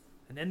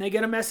 And then they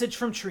get a message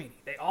from Trini.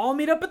 They all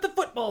meet up at the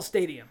football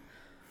stadium.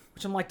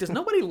 Which I'm like, does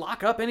nobody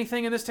lock up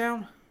anything in this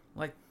town?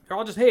 Like, they're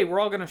all just, hey, we're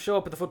all going to show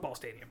up at the football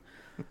stadium.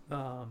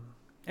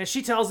 And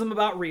she tells them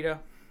about Rita.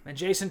 And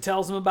Jason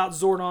tells them about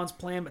Zordon's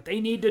plan, but they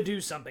need to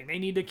do something. They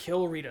need to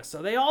kill Rita.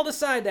 So they all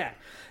decide that.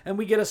 And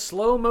we get a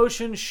slow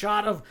motion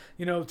shot of,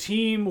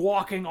 team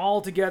walking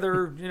all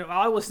together.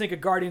 I always think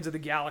of Guardians of the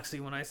Galaxy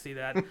when I see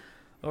that.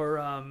 Or,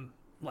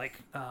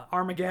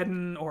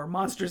 Armageddon or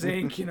Monsters,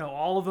 Inc.,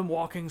 all of them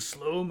walking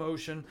slow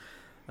motion.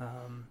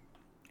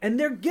 And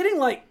they're getting,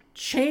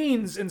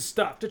 chains and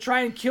stuff to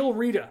try and kill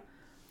Rita.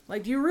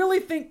 Like, do you really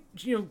think,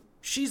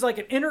 she's like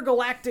an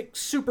intergalactic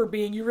super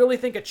being? You really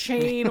think a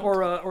chain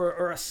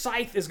or a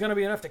scythe is going to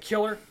be enough to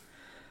kill her?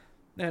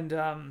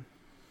 And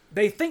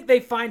they think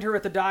they find her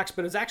at the docks,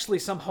 but it's actually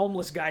some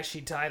homeless guy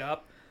she tied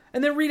up.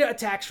 And then Rita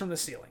attacks from the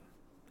ceiling.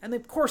 And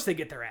of course they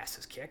get their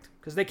asses kicked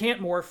because they can't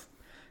morph.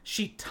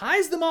 She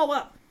ties them all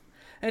up.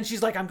 And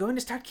she's like, I'm going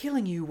to start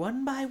killing you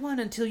one by one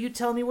until you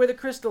tell me where the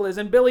crystal is.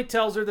 And Billy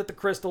tells her that the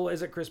crystal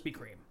is at Krispy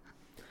Kreme.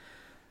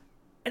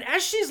 And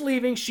as she's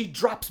leaving, she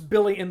drops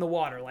Billy in the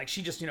water. Like,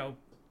 she just,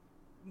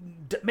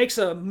 makes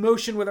a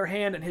motion with her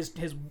hand, and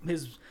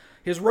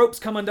his ropes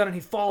come undone, and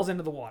he falls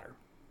into the water.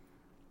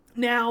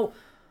 Now,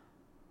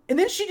 and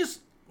then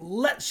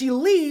she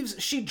leaves,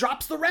 she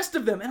drops the rest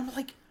of them. And I'm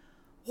like,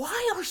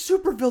 why are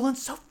supervillains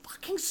so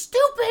fucking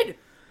stupid?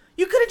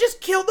 You could have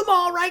just killed them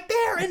all right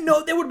there, and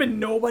there would have been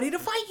nobody to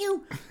fight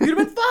you. You'd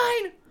have been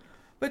fine.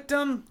 But,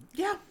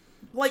 yeah.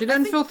 Like, She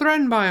doesn't feel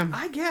threatened by him.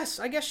 I guess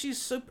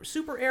she's super,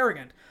 super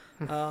arrogant.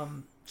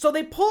 So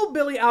they pull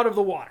Billy out of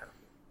the water,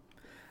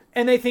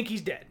 and they think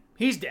he's dead.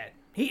 He's dead.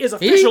 He is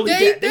officially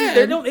dead.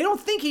 They don't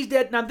think he's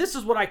dead. Now, this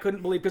is what I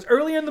couldn't believe, because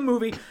earlier in the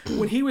movie,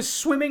 when he was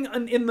swimming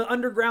in the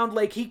underground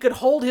lake, he could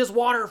hold his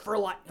water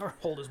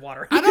hold his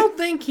water. I don't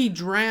think he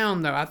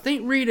drowned, though. I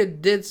think Rita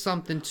did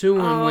something to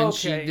him when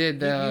she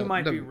did You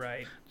might be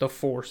right. The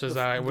force, as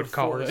I would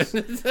call it.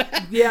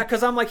 Yeah,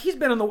 because I'm like, he's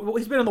been in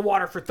the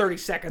water for 30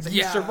 seconds, and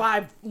he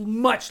survived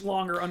much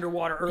longer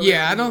underwater earlier.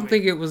 Yeah, I don't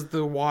think it was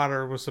the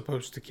water was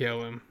supposed to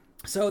kill him.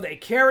 So they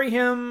carry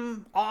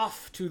him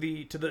off to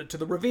the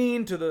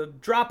ravine, to the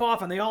drop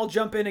off, and they all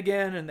jump in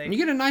again. And you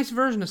get a nice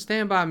version of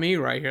Stand By Me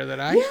right here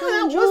that I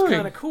that was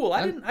kind of cool.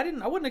 I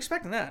wasn't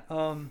expecting that.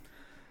 And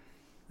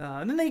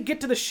then they get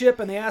to the ship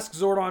and they ask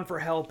Zordon for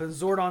help, and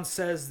Zordon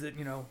says that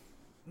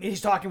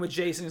he's talking with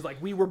Jason. He's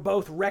like, we were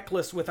both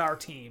reckless with our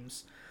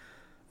teams.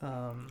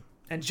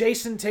 And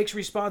Jason takes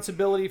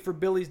responsibility for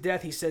Billy's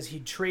death. He says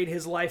he'd trade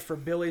his life for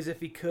Billy's if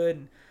he could.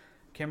 And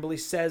Kimberly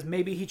says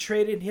maybe he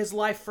traded his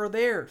life for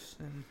theirs.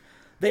 And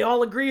they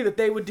all agree that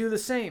they would do the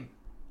same.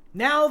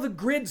 Now the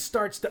grid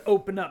starts to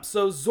open up,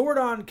 so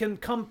Zordon can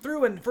come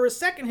through, and for a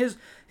second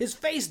his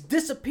face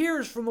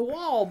disappears from the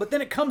wall, but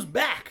then it comes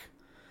back.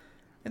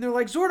 And they're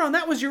like, Zordon,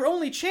 that was your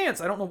only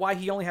chance. I don't know why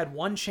he only had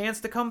one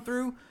chance to come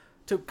through,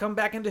 to come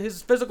back into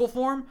his physical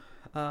form.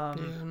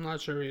 I'm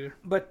not sure either.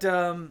 But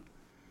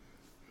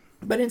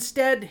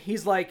instead,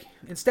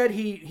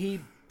 he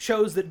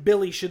chose that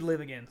Billy should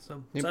live again.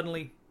 So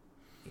suddenly,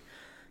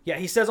 yeah,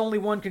 he says only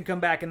one can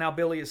come back, and now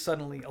Billy is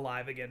suddenly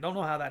alive again. Don't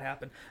know how that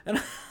happened.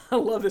 And I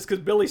love this because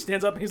Billy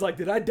stands up and he's like,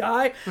 "Did I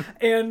die?"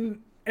 And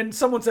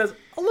someone says,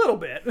 "A little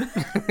bit."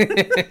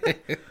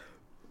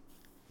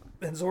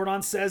 And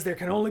Zordon says there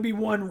can only be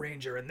one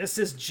Ranger, and this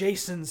is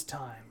Jason's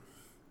time.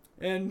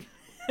 And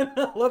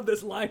I love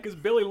this line because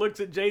Billy looks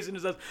at Jason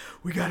and says,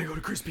 "We gotta go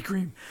to Krispy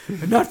Kreme,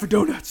 and not for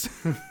donuts."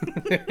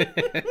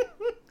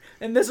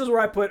 And this is where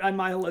I put on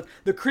my list.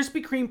 The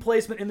Krispy Kreme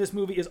placement in this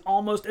movie is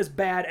almost as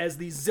bad as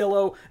the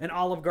Zillow and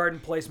Olive Garden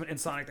placement in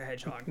Sonic the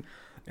Hedgehog.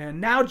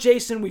 And now,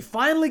 Jason, we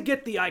finally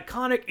get the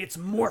iconic "It's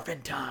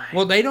morphin' time."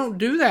 Well, they don't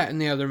do that in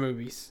the other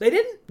movies. They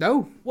didn't?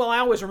 No. Well, I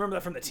always remember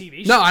that from the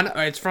TV show. No, I know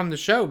it's from the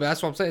show, but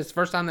that's what I'm saying. It's the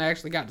first time they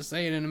actually got to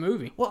say it in a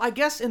movie. Well, I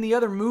guess in the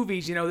other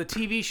movies, the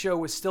TV show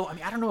was still. I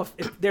mean, I don't know if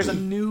there's a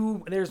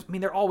new.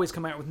 They're always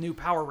coming out with new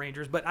Power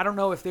Rangers, but I don't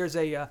know if there's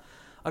a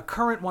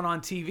current one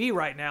on TV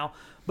right now.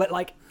 But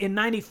like in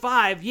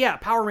 '95, yeah,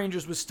 Power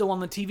Rangers was still on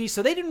the TV,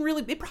 so they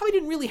probably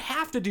didn't really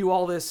have to do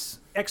all this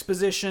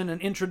exposition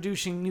and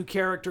introducing new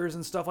characters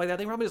and stuff like that.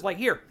 They probably just like,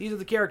 here, these are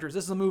the characters,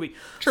 this is a movie.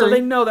 True. So they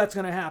know that's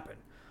going to happen.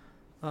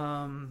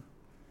 And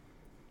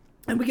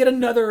we get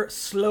another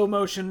slow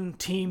motion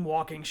team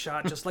walking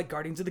shot, just like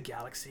Guardians of the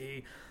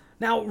Galaxy.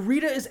 Now,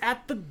 Rita is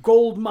at the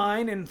gold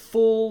mine in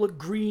full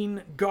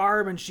green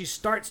garb, and she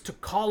starts to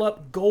call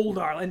up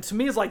Goldar. And to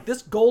me, it's like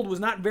this gold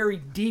was not very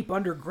deep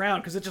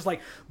underground, because it's just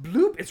like,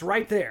 bloop, it's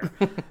right there.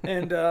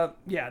 And, and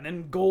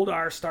then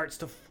Goldar starts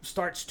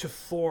to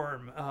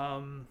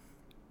form.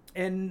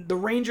 And the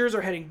Rangers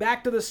are heading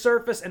back to the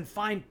surface and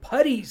find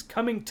putties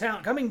coming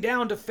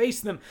down to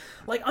face them.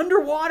 Like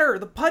underwater.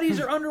 The putties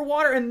are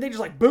underwater, and they just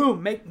like,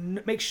 boom,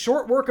 make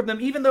short work of them,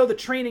 even though the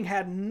training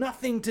had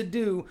nothing to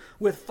do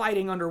with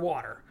fighting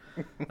underwater.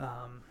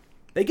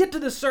 They get to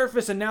the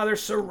surface, and now they're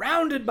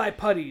surrounded by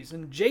putties,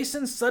 and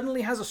Jason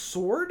suddenly has a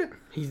sword.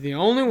 He's the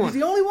only one. He's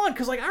the only one,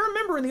 because like I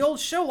remember in the old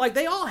show, like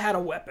they all had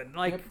a weapon.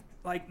 Like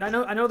I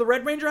know the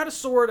Red Ranger had a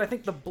sword. I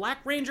think the Black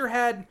Ranger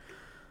had...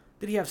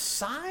 Did he have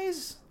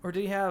size? Or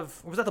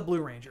was that the Blue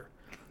Ranger?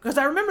 Because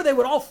I remember they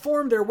would all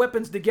form their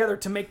weapons together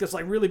to make this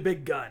like really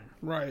big gun.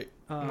 Right.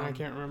 I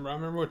can't remember. I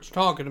remember what you're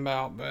talking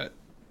about, but...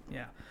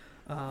 Yeah.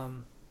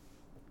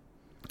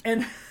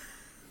 And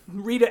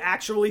Rita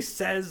actually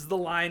says the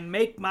line,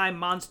 "Make my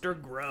monster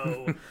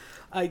grow."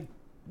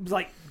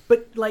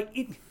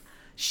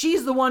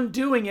 She's the one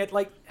doing it,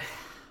 like...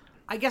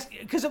 I guess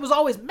because it was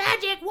always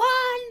magic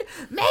wand,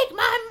 make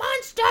my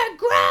monster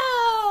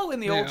grow in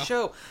the old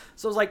show.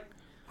 So I was like,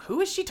 who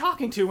is she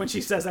talking to when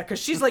she says that? Because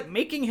she's like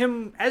making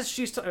him as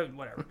she's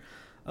whatever.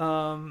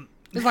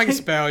 It's like a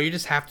spell. You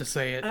just have to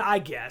say it. I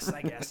guess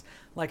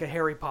like a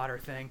Harry Potter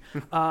thing.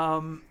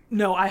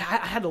 No, I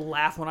had to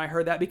laugh when I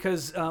heard that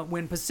because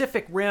when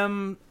Pacific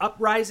Rim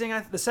Uprising,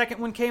 the second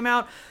one came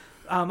out.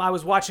 I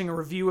was watching a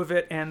review of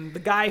it, and the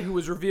guy who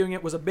was reviewing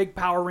it was a big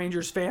Power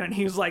Rangers fan, and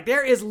he was like,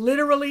 there is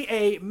literally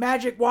a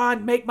magic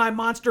wand, make my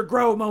monster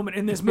grow moment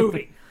in this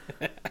movie.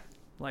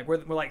 Like, where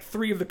like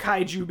 3 of the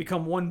kaiju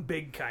become one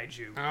big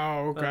kaiju.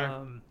 Oh, okay.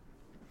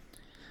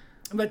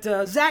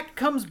 But Zack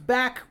comes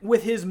back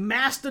with his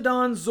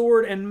Mastodon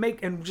Zord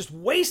and just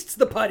wastes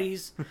the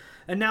putties,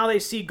 and now they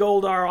see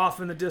Goldar off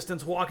in the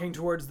distance walking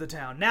towards the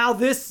town. Now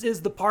this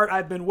is the part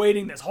I've been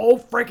waiting this whole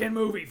freaking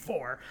movie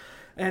for.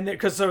 And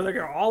because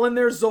they're all in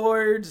their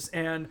Zords,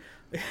 and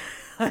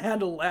I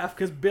had to laugh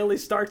because Billy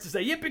starts to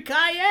say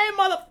 "Yippee-ki-yay,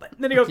 motherfucker!" And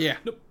then he goes, "Yeah,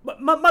 no,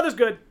 mother's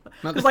good."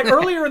 Because like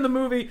earlier in the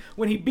movie,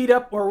 when he beat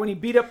up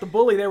the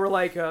bully, they were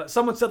like,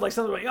 someone said like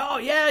something like, "Oh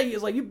yeah,"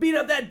 he's like, "You beat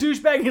up that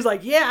douchebag." And he's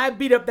like, "Yeah, I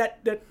beat up that."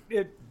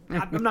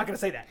 I'm not gonna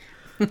say that.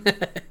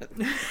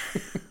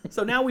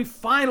 So now we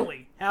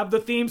finally have the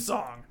theme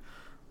song.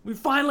 We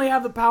finally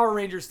have the Power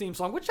Rangers theme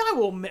song, which I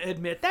will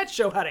admit that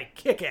show had a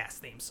kick-ass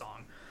theme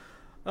song.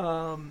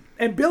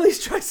 And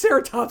Billy's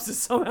Triceratops is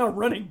somehow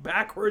running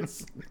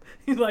backwards.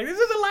 He's like, "This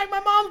isn't like my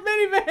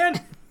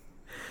mom's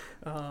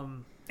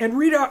minivan." And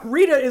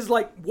Rita is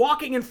like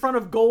walking in front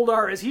of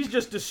Goldar as he's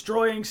just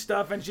destroying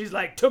stuff, and she's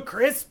like, "To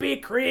Krispy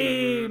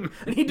Kreme,"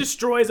 and he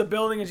destroys a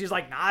building, and she's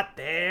like, "Not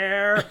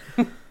there."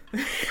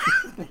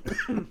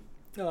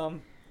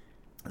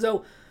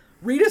 So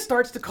Rita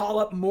starts to call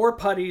up more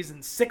putties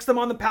and sicks them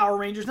on the Power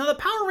Rangers. Now the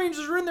Power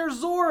Rangers are in their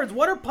Zords.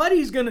 What are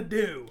putties gonna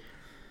do?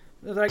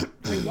 Like,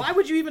 why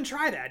would you even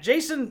try that?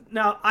 Jason,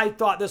 now, I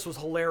thought this was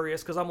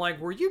hilarious because I'm like,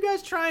 were you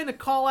guys trying to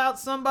call out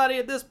somebody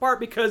at this part?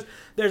 Because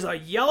there's a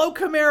yellow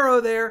Camaro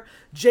there.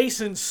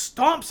 Jason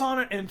stomps on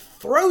it and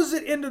throws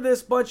it into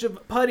this bunch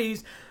of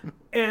putties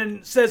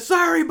and says,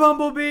 "Sorry,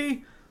 Bumblebee."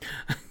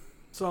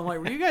 So I'm like,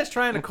 were you guys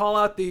trying to call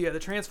out the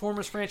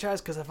Transformers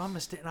franchise? Because if I'm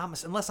mistaken,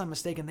 unless I'm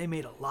mistaken, they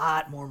made a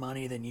lot more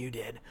money than you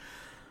did.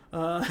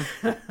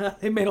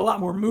 They made a lot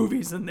more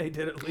movies than they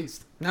did, at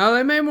least. No,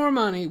 they made more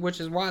money, which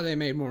is why they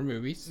made more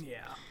movies.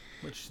 Yeah.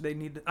 which they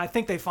need. I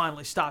think they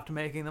finally stopped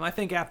making them. I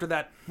think after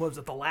that, what was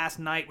it, The Last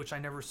Night, which I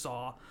never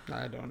saw.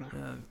 I don't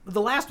know.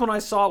 The last one I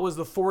saw was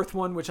the fourth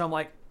one, which I'm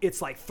like,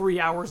 it's like 3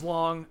 hours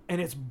long and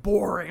it's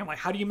boring. I'm like,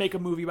 how do you make a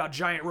movie about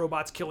giant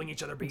robots killing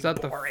each other being Is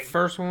that boring? the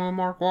first one with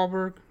Mark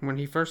Wahlberg when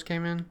he first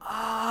came in?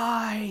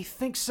 I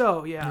think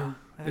so. Yeah.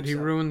 I Did think he so.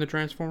 ruin the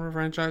Transformer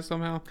franchise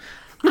somehow?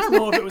 I don't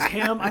know if it was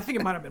him. I think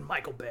it might have been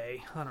Michael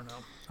Bay. I don't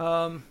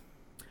know.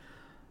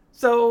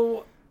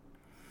 So,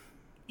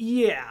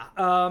 yeah,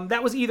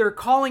 that was either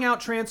calling out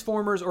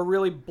Transformers or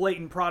really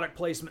blatant product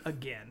placement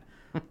again.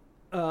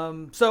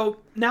 So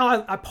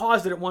now I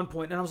paused it at one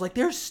point and I was like,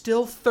 "There's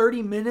still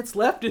 30 minutes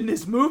left in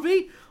this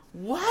movie?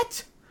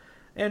 What?"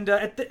 And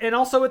and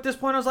also at this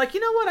point I was like,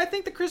 you know what? I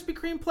think the Krispy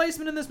Kreme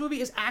placement in this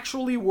movie is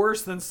actually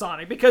worse than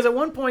Sonic, because at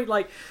one point,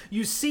 like,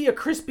 you see a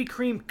Krispy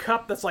Kreme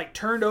cup that's like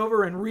turned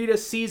over and Rita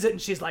sees it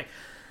and she's like,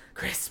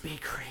 "Krispy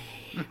Kreme."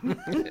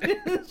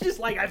 It's just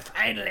like, "I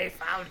finally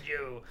found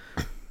you."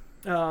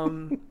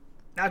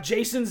 Now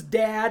Jason's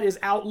dad is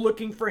out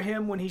looking for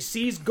him when he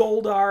sees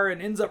Goldar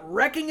and ends up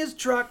wrecking his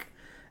truck,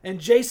 and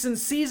Jason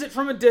sees it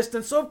from a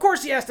distance, so of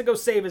course he has to go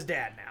save his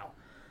dad now.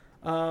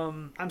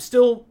 I'm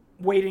still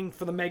waiting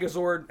for the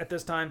Megazord at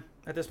this time.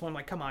 At this point, I'm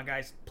like, come on,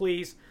 guys,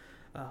 please.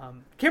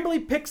 Kimberly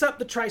picks up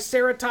the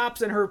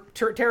Triceratops and her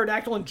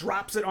pterodactyl and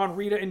drops it on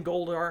Rita and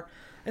Goldar.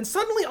 And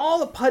suddenly all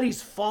the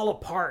putties fall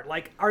apart.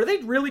 Like, are they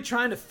really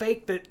trying to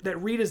fake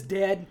that Rita's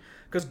dead?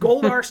 Because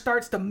Goldar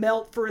starts to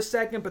melt for a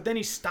second, but then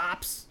he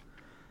stops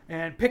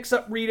and picks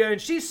up Rita,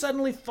 and she's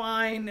suddenly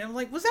fine. And I'm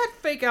like, was that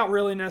fake out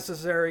really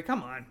necessary?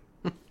 Come on.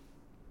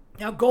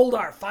 Now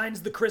Goldar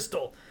finds the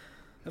crystal.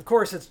 Of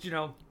course, it's,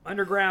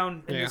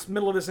 underground in this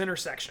middle of this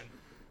intersection.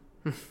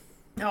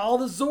 Now all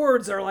the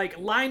Zords are like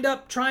lined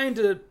up trying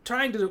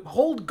to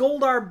hold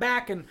Goldar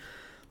back, and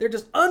they're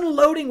just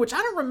unloading, which I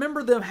don't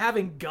remember them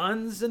having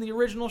guns in the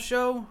original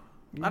show.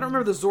 I don't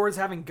remember the Zords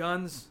having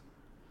guns.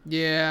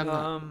 Yeah,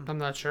 I'm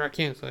not sure. I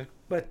can't say.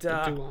 But Too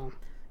long.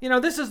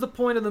 this is the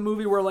point of the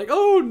movie where, like,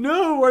 oh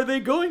no, are they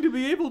going to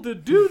be able to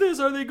do this?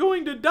 Are they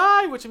going to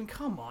die? Which, I mean,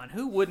 come on,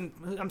 who wouldn't?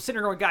 I'm sitting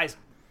here going, guys,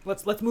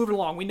 let's move it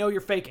along. We know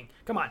you're faking.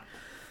 Come on.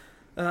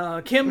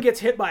 Kim gets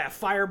hit by a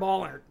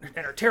fireball, and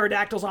her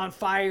pterodactyl's on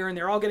fire, and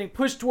they're all getting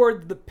pushed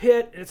toward the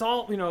pit. It's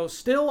all,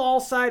 still all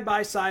side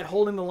by side,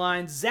 holding the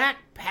line. Zach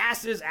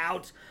passes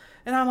out,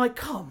 and I'm like,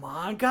 come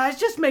on, guys,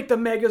 just make the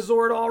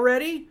Megazord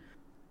already.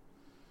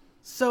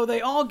 So they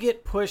all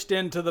get pushed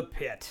into the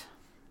pit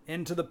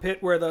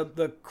where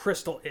the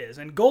crystal is.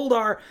 And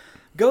Goldar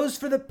goes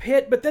for the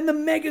pit, but then the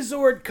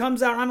Megazord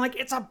comes out, and I'm like,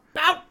 it's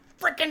about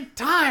freaking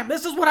time.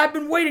 This is what I've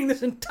been waiting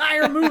this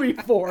entire movie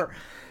for.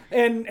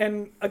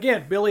 And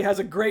again, Billy has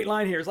a great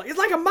line here. It's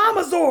like a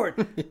Mama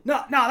Zord.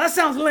 No, that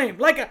sounds lame.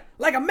 Like a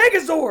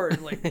Megazord.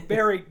 Like,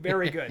 very,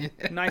 very good.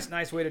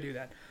 Nice way to do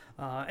that.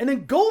 And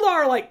then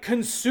Goldar, like,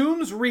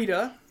 consumes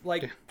Rita.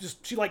 Like,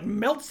 she like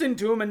melts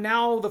into him, and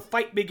now the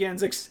fight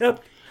begins.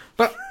 Except,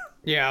 But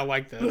yeah, I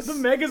like this. The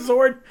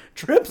Megazord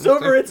trips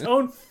over its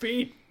own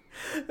feet.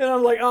 And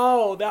I'm like,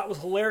 oh, that was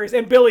hilarious.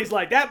 And Billy's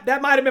like,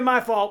 that might have been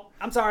my fault.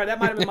 I'm sorry, that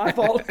might have been my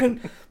fault.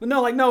 But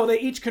no, they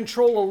each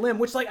control a limb,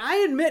 which, like, I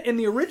admit, in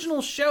the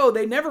original show,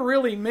 they never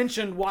really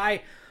mentioned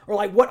why, or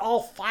like what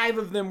all 5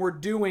 of them were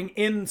doing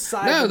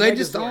inside. No, the they Megazord.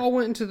 just all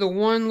went into the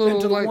one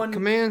little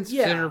command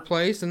center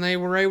place, and they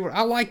were able.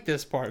 I like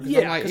this part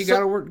because I'm like, you got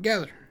to work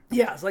together.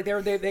 Yeah, it's like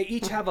they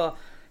each have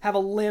a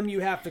limb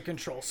you have to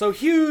control. So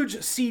huge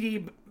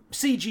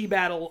CG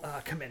battle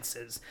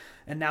commences.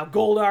 And now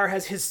Goldar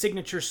has his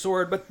signature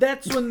sword, but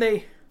that's when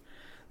they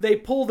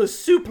pull the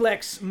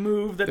suplex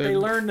move that they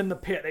learned in the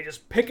pit. They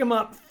just pick him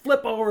up,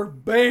 flip over,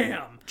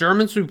 bam!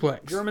 German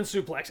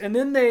suplex. And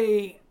then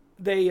they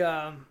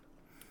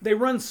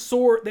run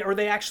sword, or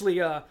they actually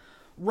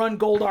run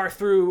Goldar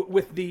through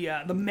with the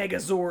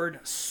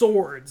Megazord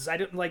swords. I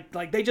didn't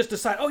like they just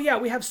decide, oh yeah,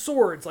 we have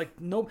swords.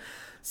 Like, no,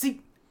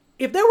 see.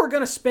 If they were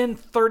going to spend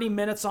 30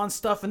 minutes on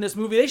stuff in this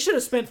movie, they should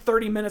have spent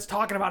 30 minutes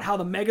talking about how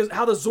the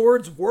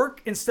Zords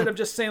work, instead of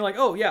just saying, like,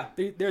 oh yeah,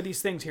 there are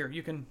these things here.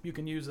 You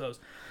can use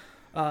those.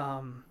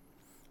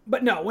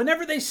 But no,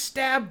 whenever they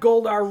stab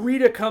Goldar,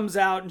 Rita comes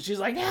out and she's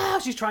like,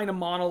 she's trying to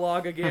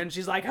monologue again.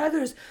 She's like,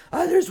 others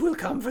will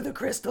come for the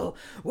crystal.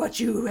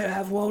 What you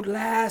have won't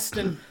last.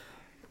 And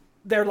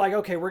they're like,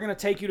 okay, we're going to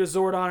take you to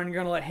Zordon and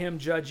you're going to let him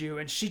judge you.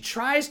 And she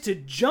tries to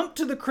jump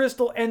to the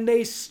crystal, and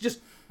they just,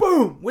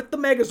 boom, with the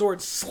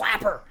Megazord,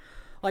 slap her,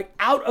 like,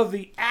 out of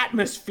the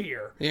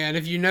atmosphere. Yeah, and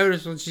if you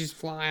notice when she's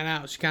flying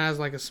out, she kind of has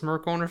like a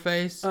smirk on her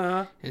face,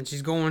 and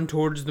she's going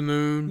towards the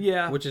moon,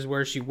 which is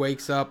where she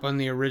wakes up on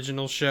the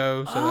original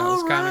show, so that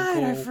was kind of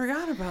cool. I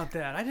forgot about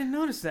that. I didn't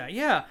notice that,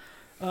 yeah.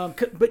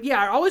 But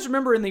yeah, I always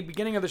remember in the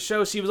beginning of the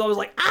show, she was always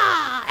like,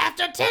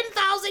 after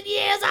 10,000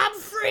 years, I'm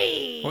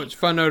free. What's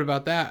fun note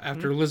about that,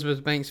 after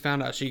Elizabeth Banks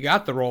found out she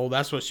got the role,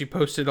 that's what she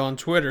posted on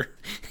Twitter,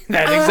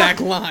 that exact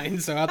line,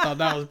 so I thought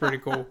that was pretty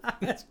cool.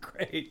 That's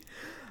great.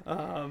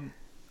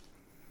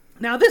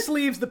 Now, this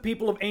leaves the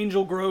people of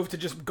Angel Grove to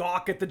just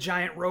gawk at the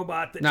giant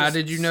robot that just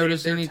did you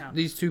notice saved their town.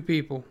 these 2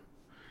 people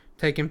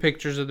taking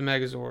pictures of the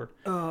Megazord?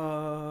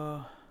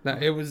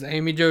 It was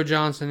Amy Jo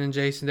Johnson and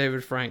Jason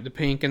David Frank, the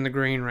Pink and the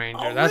Green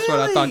Ranger. Oh, That's what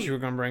I thought really? you were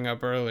going to bring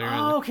up earlier.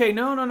 Oh, okay.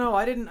 No.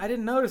 I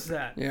didn't notice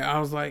that. Yeah, I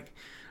was like,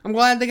 I'm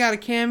glad they got a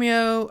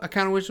cameo. I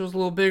kind of wish it was a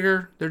little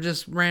bigger. They're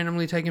just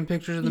randomly taking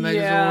pictures of the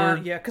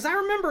Megazord. Yeah, because I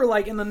remember,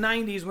 like, in the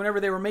 90s, whenever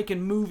they were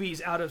making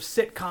movies out of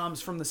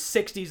sitcoms from the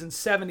 60s and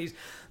 70s,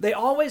 they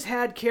always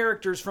had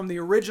characters from the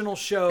original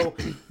show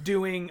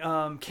doing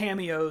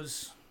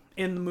cameos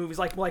in the movies.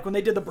 Like when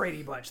they did the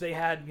Brady Bunch, they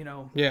had,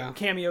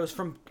 cameos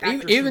from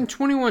actors. Even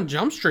 21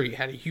 Jump Street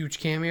had a huge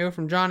cameo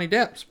from Johnny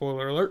Depp.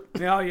 Spoiler alert.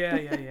 Oh,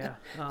 yeah.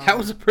 That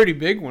was a pretty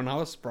big one. I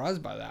was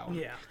surprised by that one.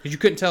 Yeah. Because you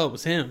couldn't tell it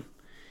was him.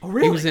 Oh,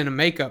 really? He was in a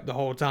makeup the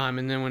whole time,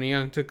 and then when he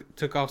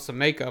took off some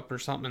makeup or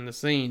something in the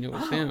scene, it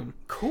was him.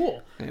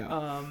 Cool.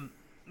 Yeah.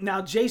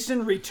 Now,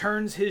 Jason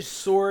returns his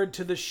sword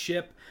to the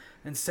ship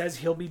and says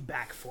he'll be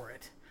back for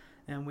it.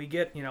 And we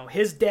get,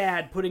 his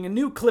dad putting a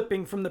new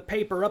clipping from the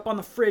paper up on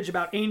the fridge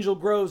about Angel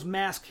Grove's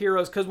masked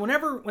heroes. Because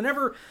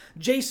whenever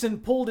Jason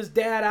pulled his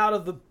dad out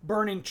of the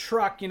burning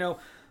truck,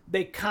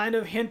 they kind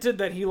of hinted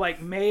that he,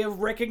 may have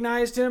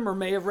recognized him or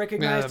may have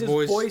recognized his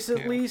voice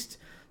at least.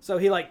 So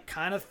he,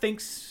 kind of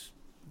thinks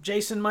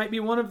Jason might be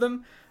one of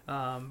them.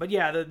 But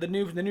yeah, the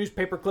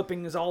newspaper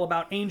clipping is all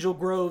about Angel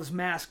Grove's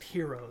masked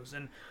heroes.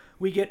 And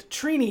we get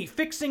Trini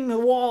fixing the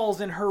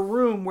walls in her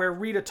room where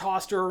Rita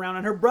tossed her around,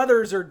 and her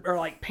brothers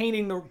are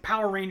painting the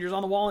Power Rangers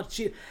on the wall,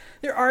 and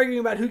they're arguing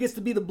about who gets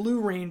to be the Blue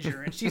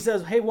Ranger. And she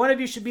says, hey, one of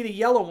you should be the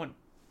yellow one.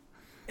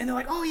 And they're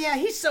like, oh yeah,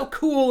 he's so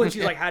cool. And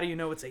she's like, how do you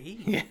know it's a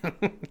he? Yeah.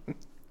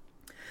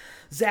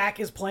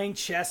 Zach is playing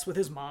chess with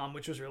his mom,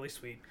 which was really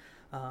sweet.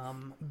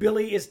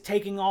 Billy is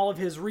taking all of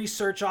his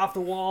research off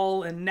the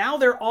wall, and now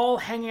they're all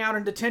hanging out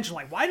in detention.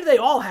 Why do they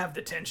all have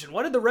detention?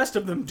 What did the rest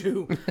of them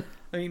do?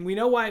 I mean, we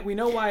know why.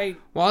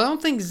 Well, I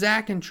don't think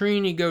Zach and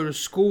Trini go to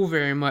school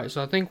very much,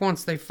 so I think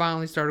once they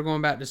finally started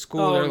going back to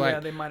school,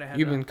 they might have had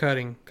you've been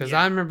cutting. Because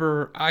I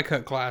remember I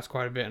cut class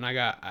quite a bit, and I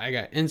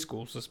got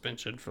in-school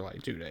suspension for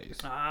 2 days.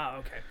 Ah,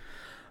 okay.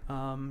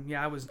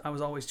 I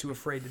was always too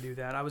afraid to do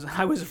that. I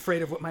was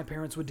afraid of what my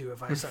parents would do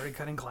if I started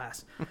cutting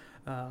class.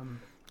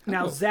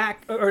 Now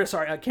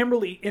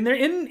Kimberly, and they're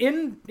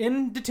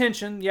in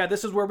detention. Yeah,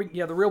 this is where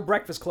the real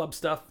Breakfast Club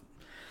stuff.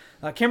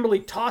 Kimberly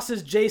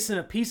tosses Jason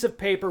a piece of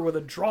paper with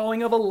a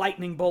drawing of a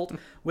lightning bolt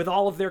with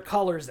all of their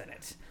colors in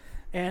it.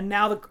 And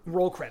now the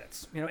roll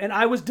credits. And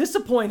I was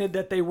disappointed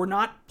that they were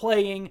not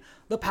playing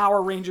the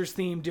Power Rangers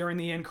theme during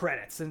the end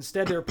credits.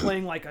 Instead, they're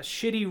playing a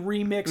shitty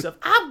remix of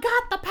 "I've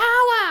Got the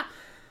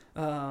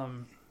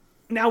Power."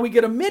 Now we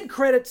get a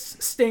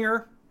mid-credits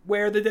stinger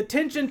where the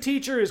detention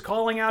teacher is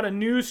calling out a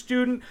new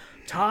student,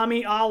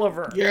 Tommy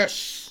Oliver.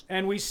 Yes.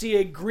 And we see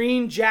a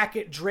green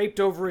jacket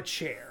draped over a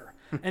chair.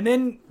 And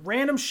then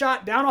random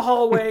shot down a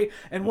hallway,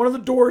 and one of the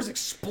doors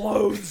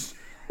explodes.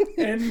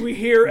 And we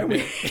hear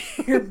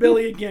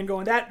Billy again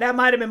going, that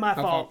might have been my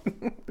fault.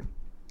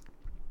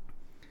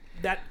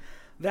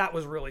 That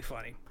was really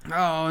funny.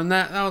 Oh, and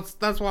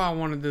that's why I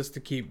wanted this to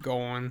keep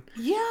going.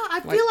 Yeah, I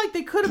feel like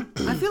they could have.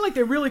 I feel like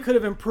they really could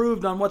have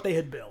improved on what they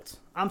had built.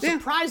 I'm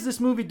surprised this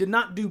movie did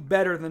not do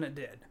better than it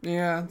did.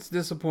 Yeah, it's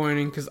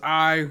disappointing because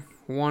I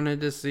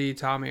wanted to see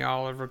Tommy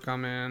Oliver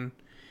come in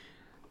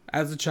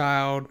as a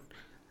child.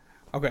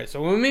 Okay,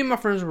 so when me and my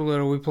friends were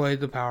little, we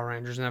played the Power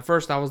Rangers, and at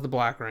first I was the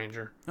Black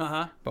Ranger.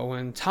 Uh-huh. But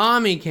when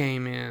Tommy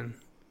came in,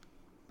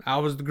 I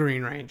was the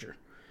Green Ranger.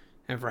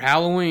 And for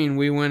Halloween,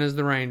 we went as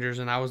the Rangers,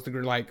 and I was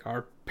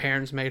our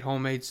parents made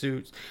homemade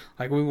suits.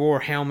 We wore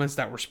helmets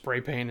that were spray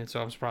painted,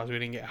 so I'm surprised we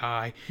didn't get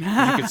high.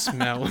 You could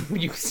smell them.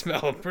 You could smell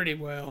them pretty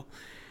well.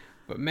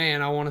 But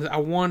man, I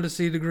wanted to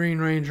see the Green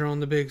Ranger on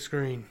the big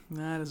screen.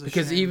 That is a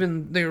because shame.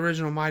 even the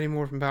original Mighty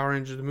Morphin Power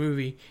Rangers, the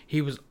movie, he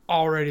was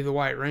already the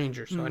White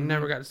Ranger, so I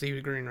never got to see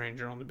the Green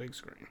Ranger on the big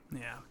screen.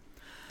 Yeah.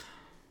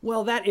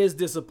 Well, that is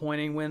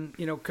disappointing when,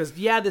 because,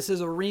 this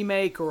is a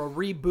remake or a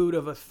reboot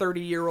of a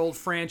 30-year-old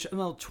franchise,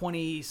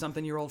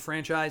 20-something-year-old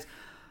franchise.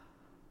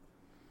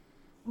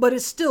 But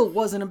it still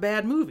wasn't a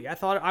bad movie.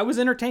 I was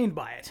entertained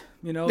by it.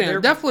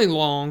 They're definitely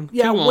long.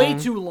 Yeah, too long. way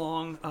too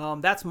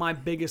long. That's my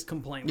biggest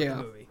complaint with the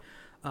movie.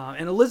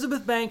 And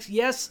Elizabeth Banks,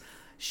 yes,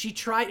 she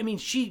tried.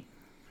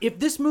 If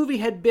this movie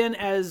had been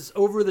as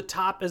over the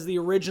top as the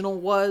original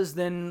was,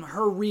 then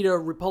her Rita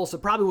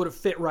Repulsa probably would have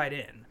fit right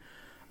in.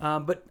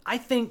 But I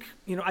think,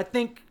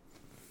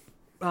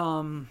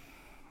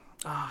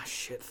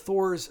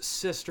 Thor's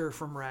sister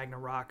from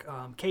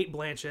Ragnarok, Kate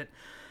Blanchett.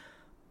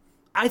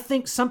 I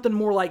think something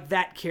more like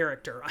that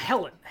character,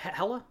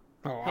 Hela.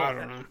 Oh, I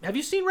don't know. Have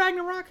you seen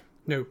Ragnarok?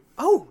 No.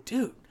 Oh,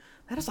 dude,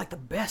 that is the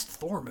best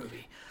Thor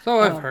movie. So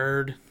I've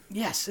heard.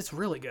 Yes, it's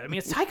really good.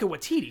 It's Taika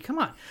Waititi. Come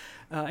on,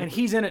 and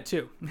he's in it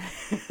too.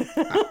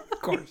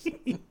 Of course.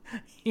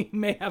 He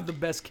may have the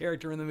best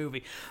character in the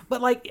movie,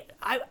 but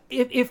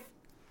if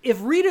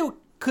Rita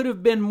could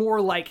have been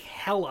more like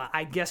Hela,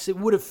 I guess it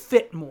would have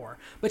fit more.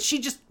 But she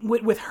just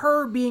with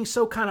her being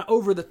so kind of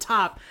over the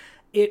top,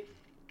 it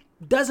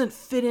doesn't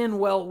fit in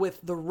well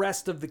with the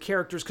rest of the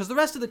characters because the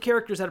rest of the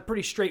characters had a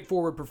pretty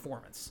straightforward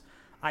performance,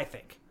 I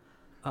think.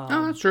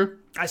 That's true.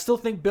 I still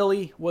think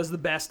Billy was the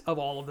best of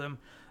all of them.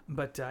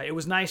 But it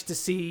was nice to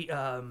see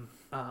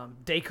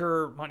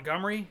Dacre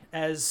Montgomery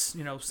as,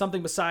 you know,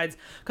 something besides,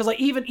 because like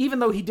even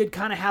though he did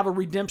kind of have a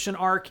redemption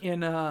arc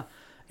in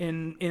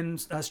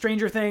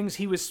Stranger Things,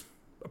 he was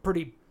a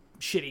pretty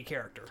shitty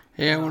character.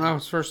 Yeah, when I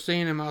was first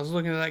seeing him, I was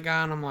looking at that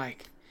guy and I'm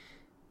like,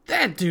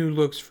 that dude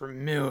looks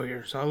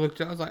familiar. So I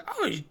was like,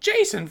 oh, he's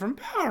Jason from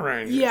Power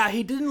Rangers. Yeah,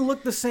 he didn't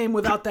look the same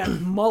without that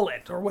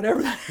mullet or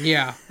whatever the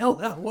Yeah. hell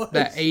that was.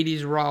 That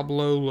 80s Rob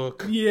Lowe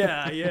look.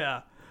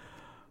 Yeah.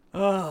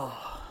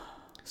 Oh.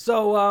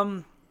 So,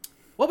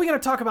 what are we going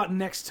to talk about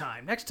next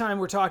time? Next time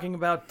we're talking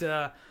about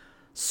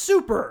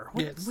Super.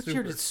 What year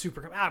Super. did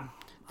Super come out?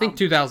 I think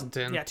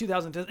 2010. Yeah,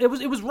 2010. It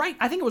was right.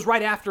 I think it was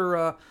right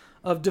after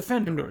of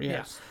Defender. Yes.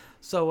 Yeah.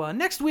 So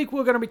next week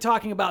we're going to be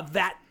talking about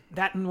that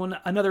and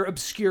another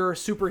obscure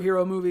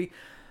superhero movie.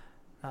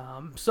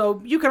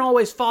 So you can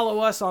always follow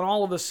us on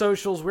all of the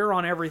socials. We're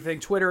on everything: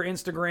 Twitter,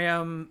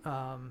 Instagram,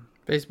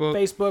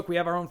 Facebook. We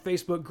have our own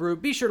Facebook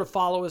group. Be sure to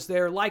follow us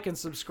there, like and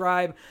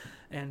subscribe.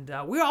 And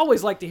we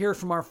always like to hear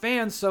from our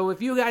fans. So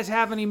if you guys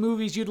have any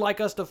movies you'd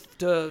like us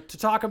to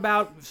talk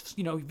about,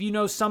 you know, if you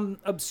know some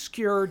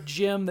obscure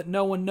gem that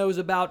no one knows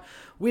about,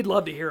 we'd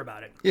love to hear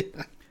about it.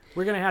 Yeah.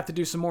 We're gonna have to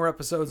do some more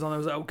episodes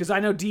on those because I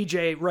know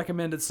DJ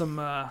recommended some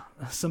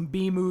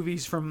B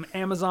movies from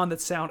Amazon that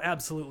sound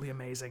absolutely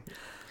amazing.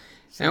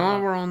 So, And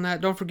while we're on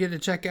that, don't forget to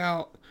check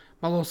out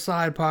my little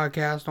side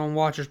podcast on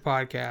Watchers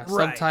Podcast,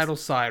 Right. Subtitle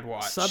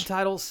Sidewatch.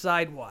 Subtitle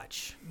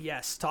Sidewatch.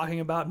 Yes, talking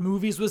about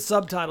movies with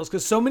subtitles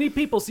because so many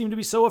people seem to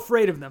be so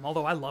afraid of them.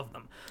 Although I love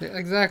them. Yeah,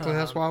 exactly.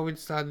 That's why we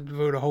decided to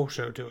devote a whole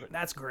show to it.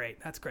 That's great.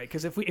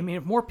 Because if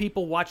more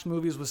people watched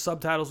movies with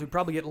subtitles, we'd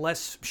probably get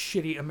less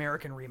shitty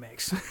American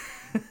remakes.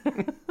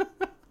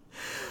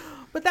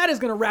 But that is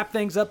going to wrap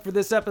things up for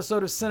this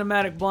episode of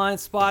Cinematic Blind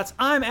Spots.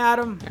 I'm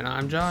Adam. And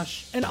I'm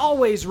Josh. And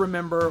always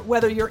remember,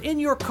 whether you're in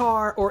your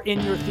car or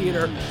in your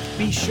theater,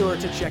 be sure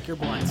to check your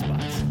blind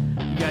spots.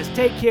 You guys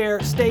take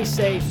care, stay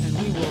safe, and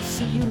we will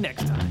see you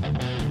next time.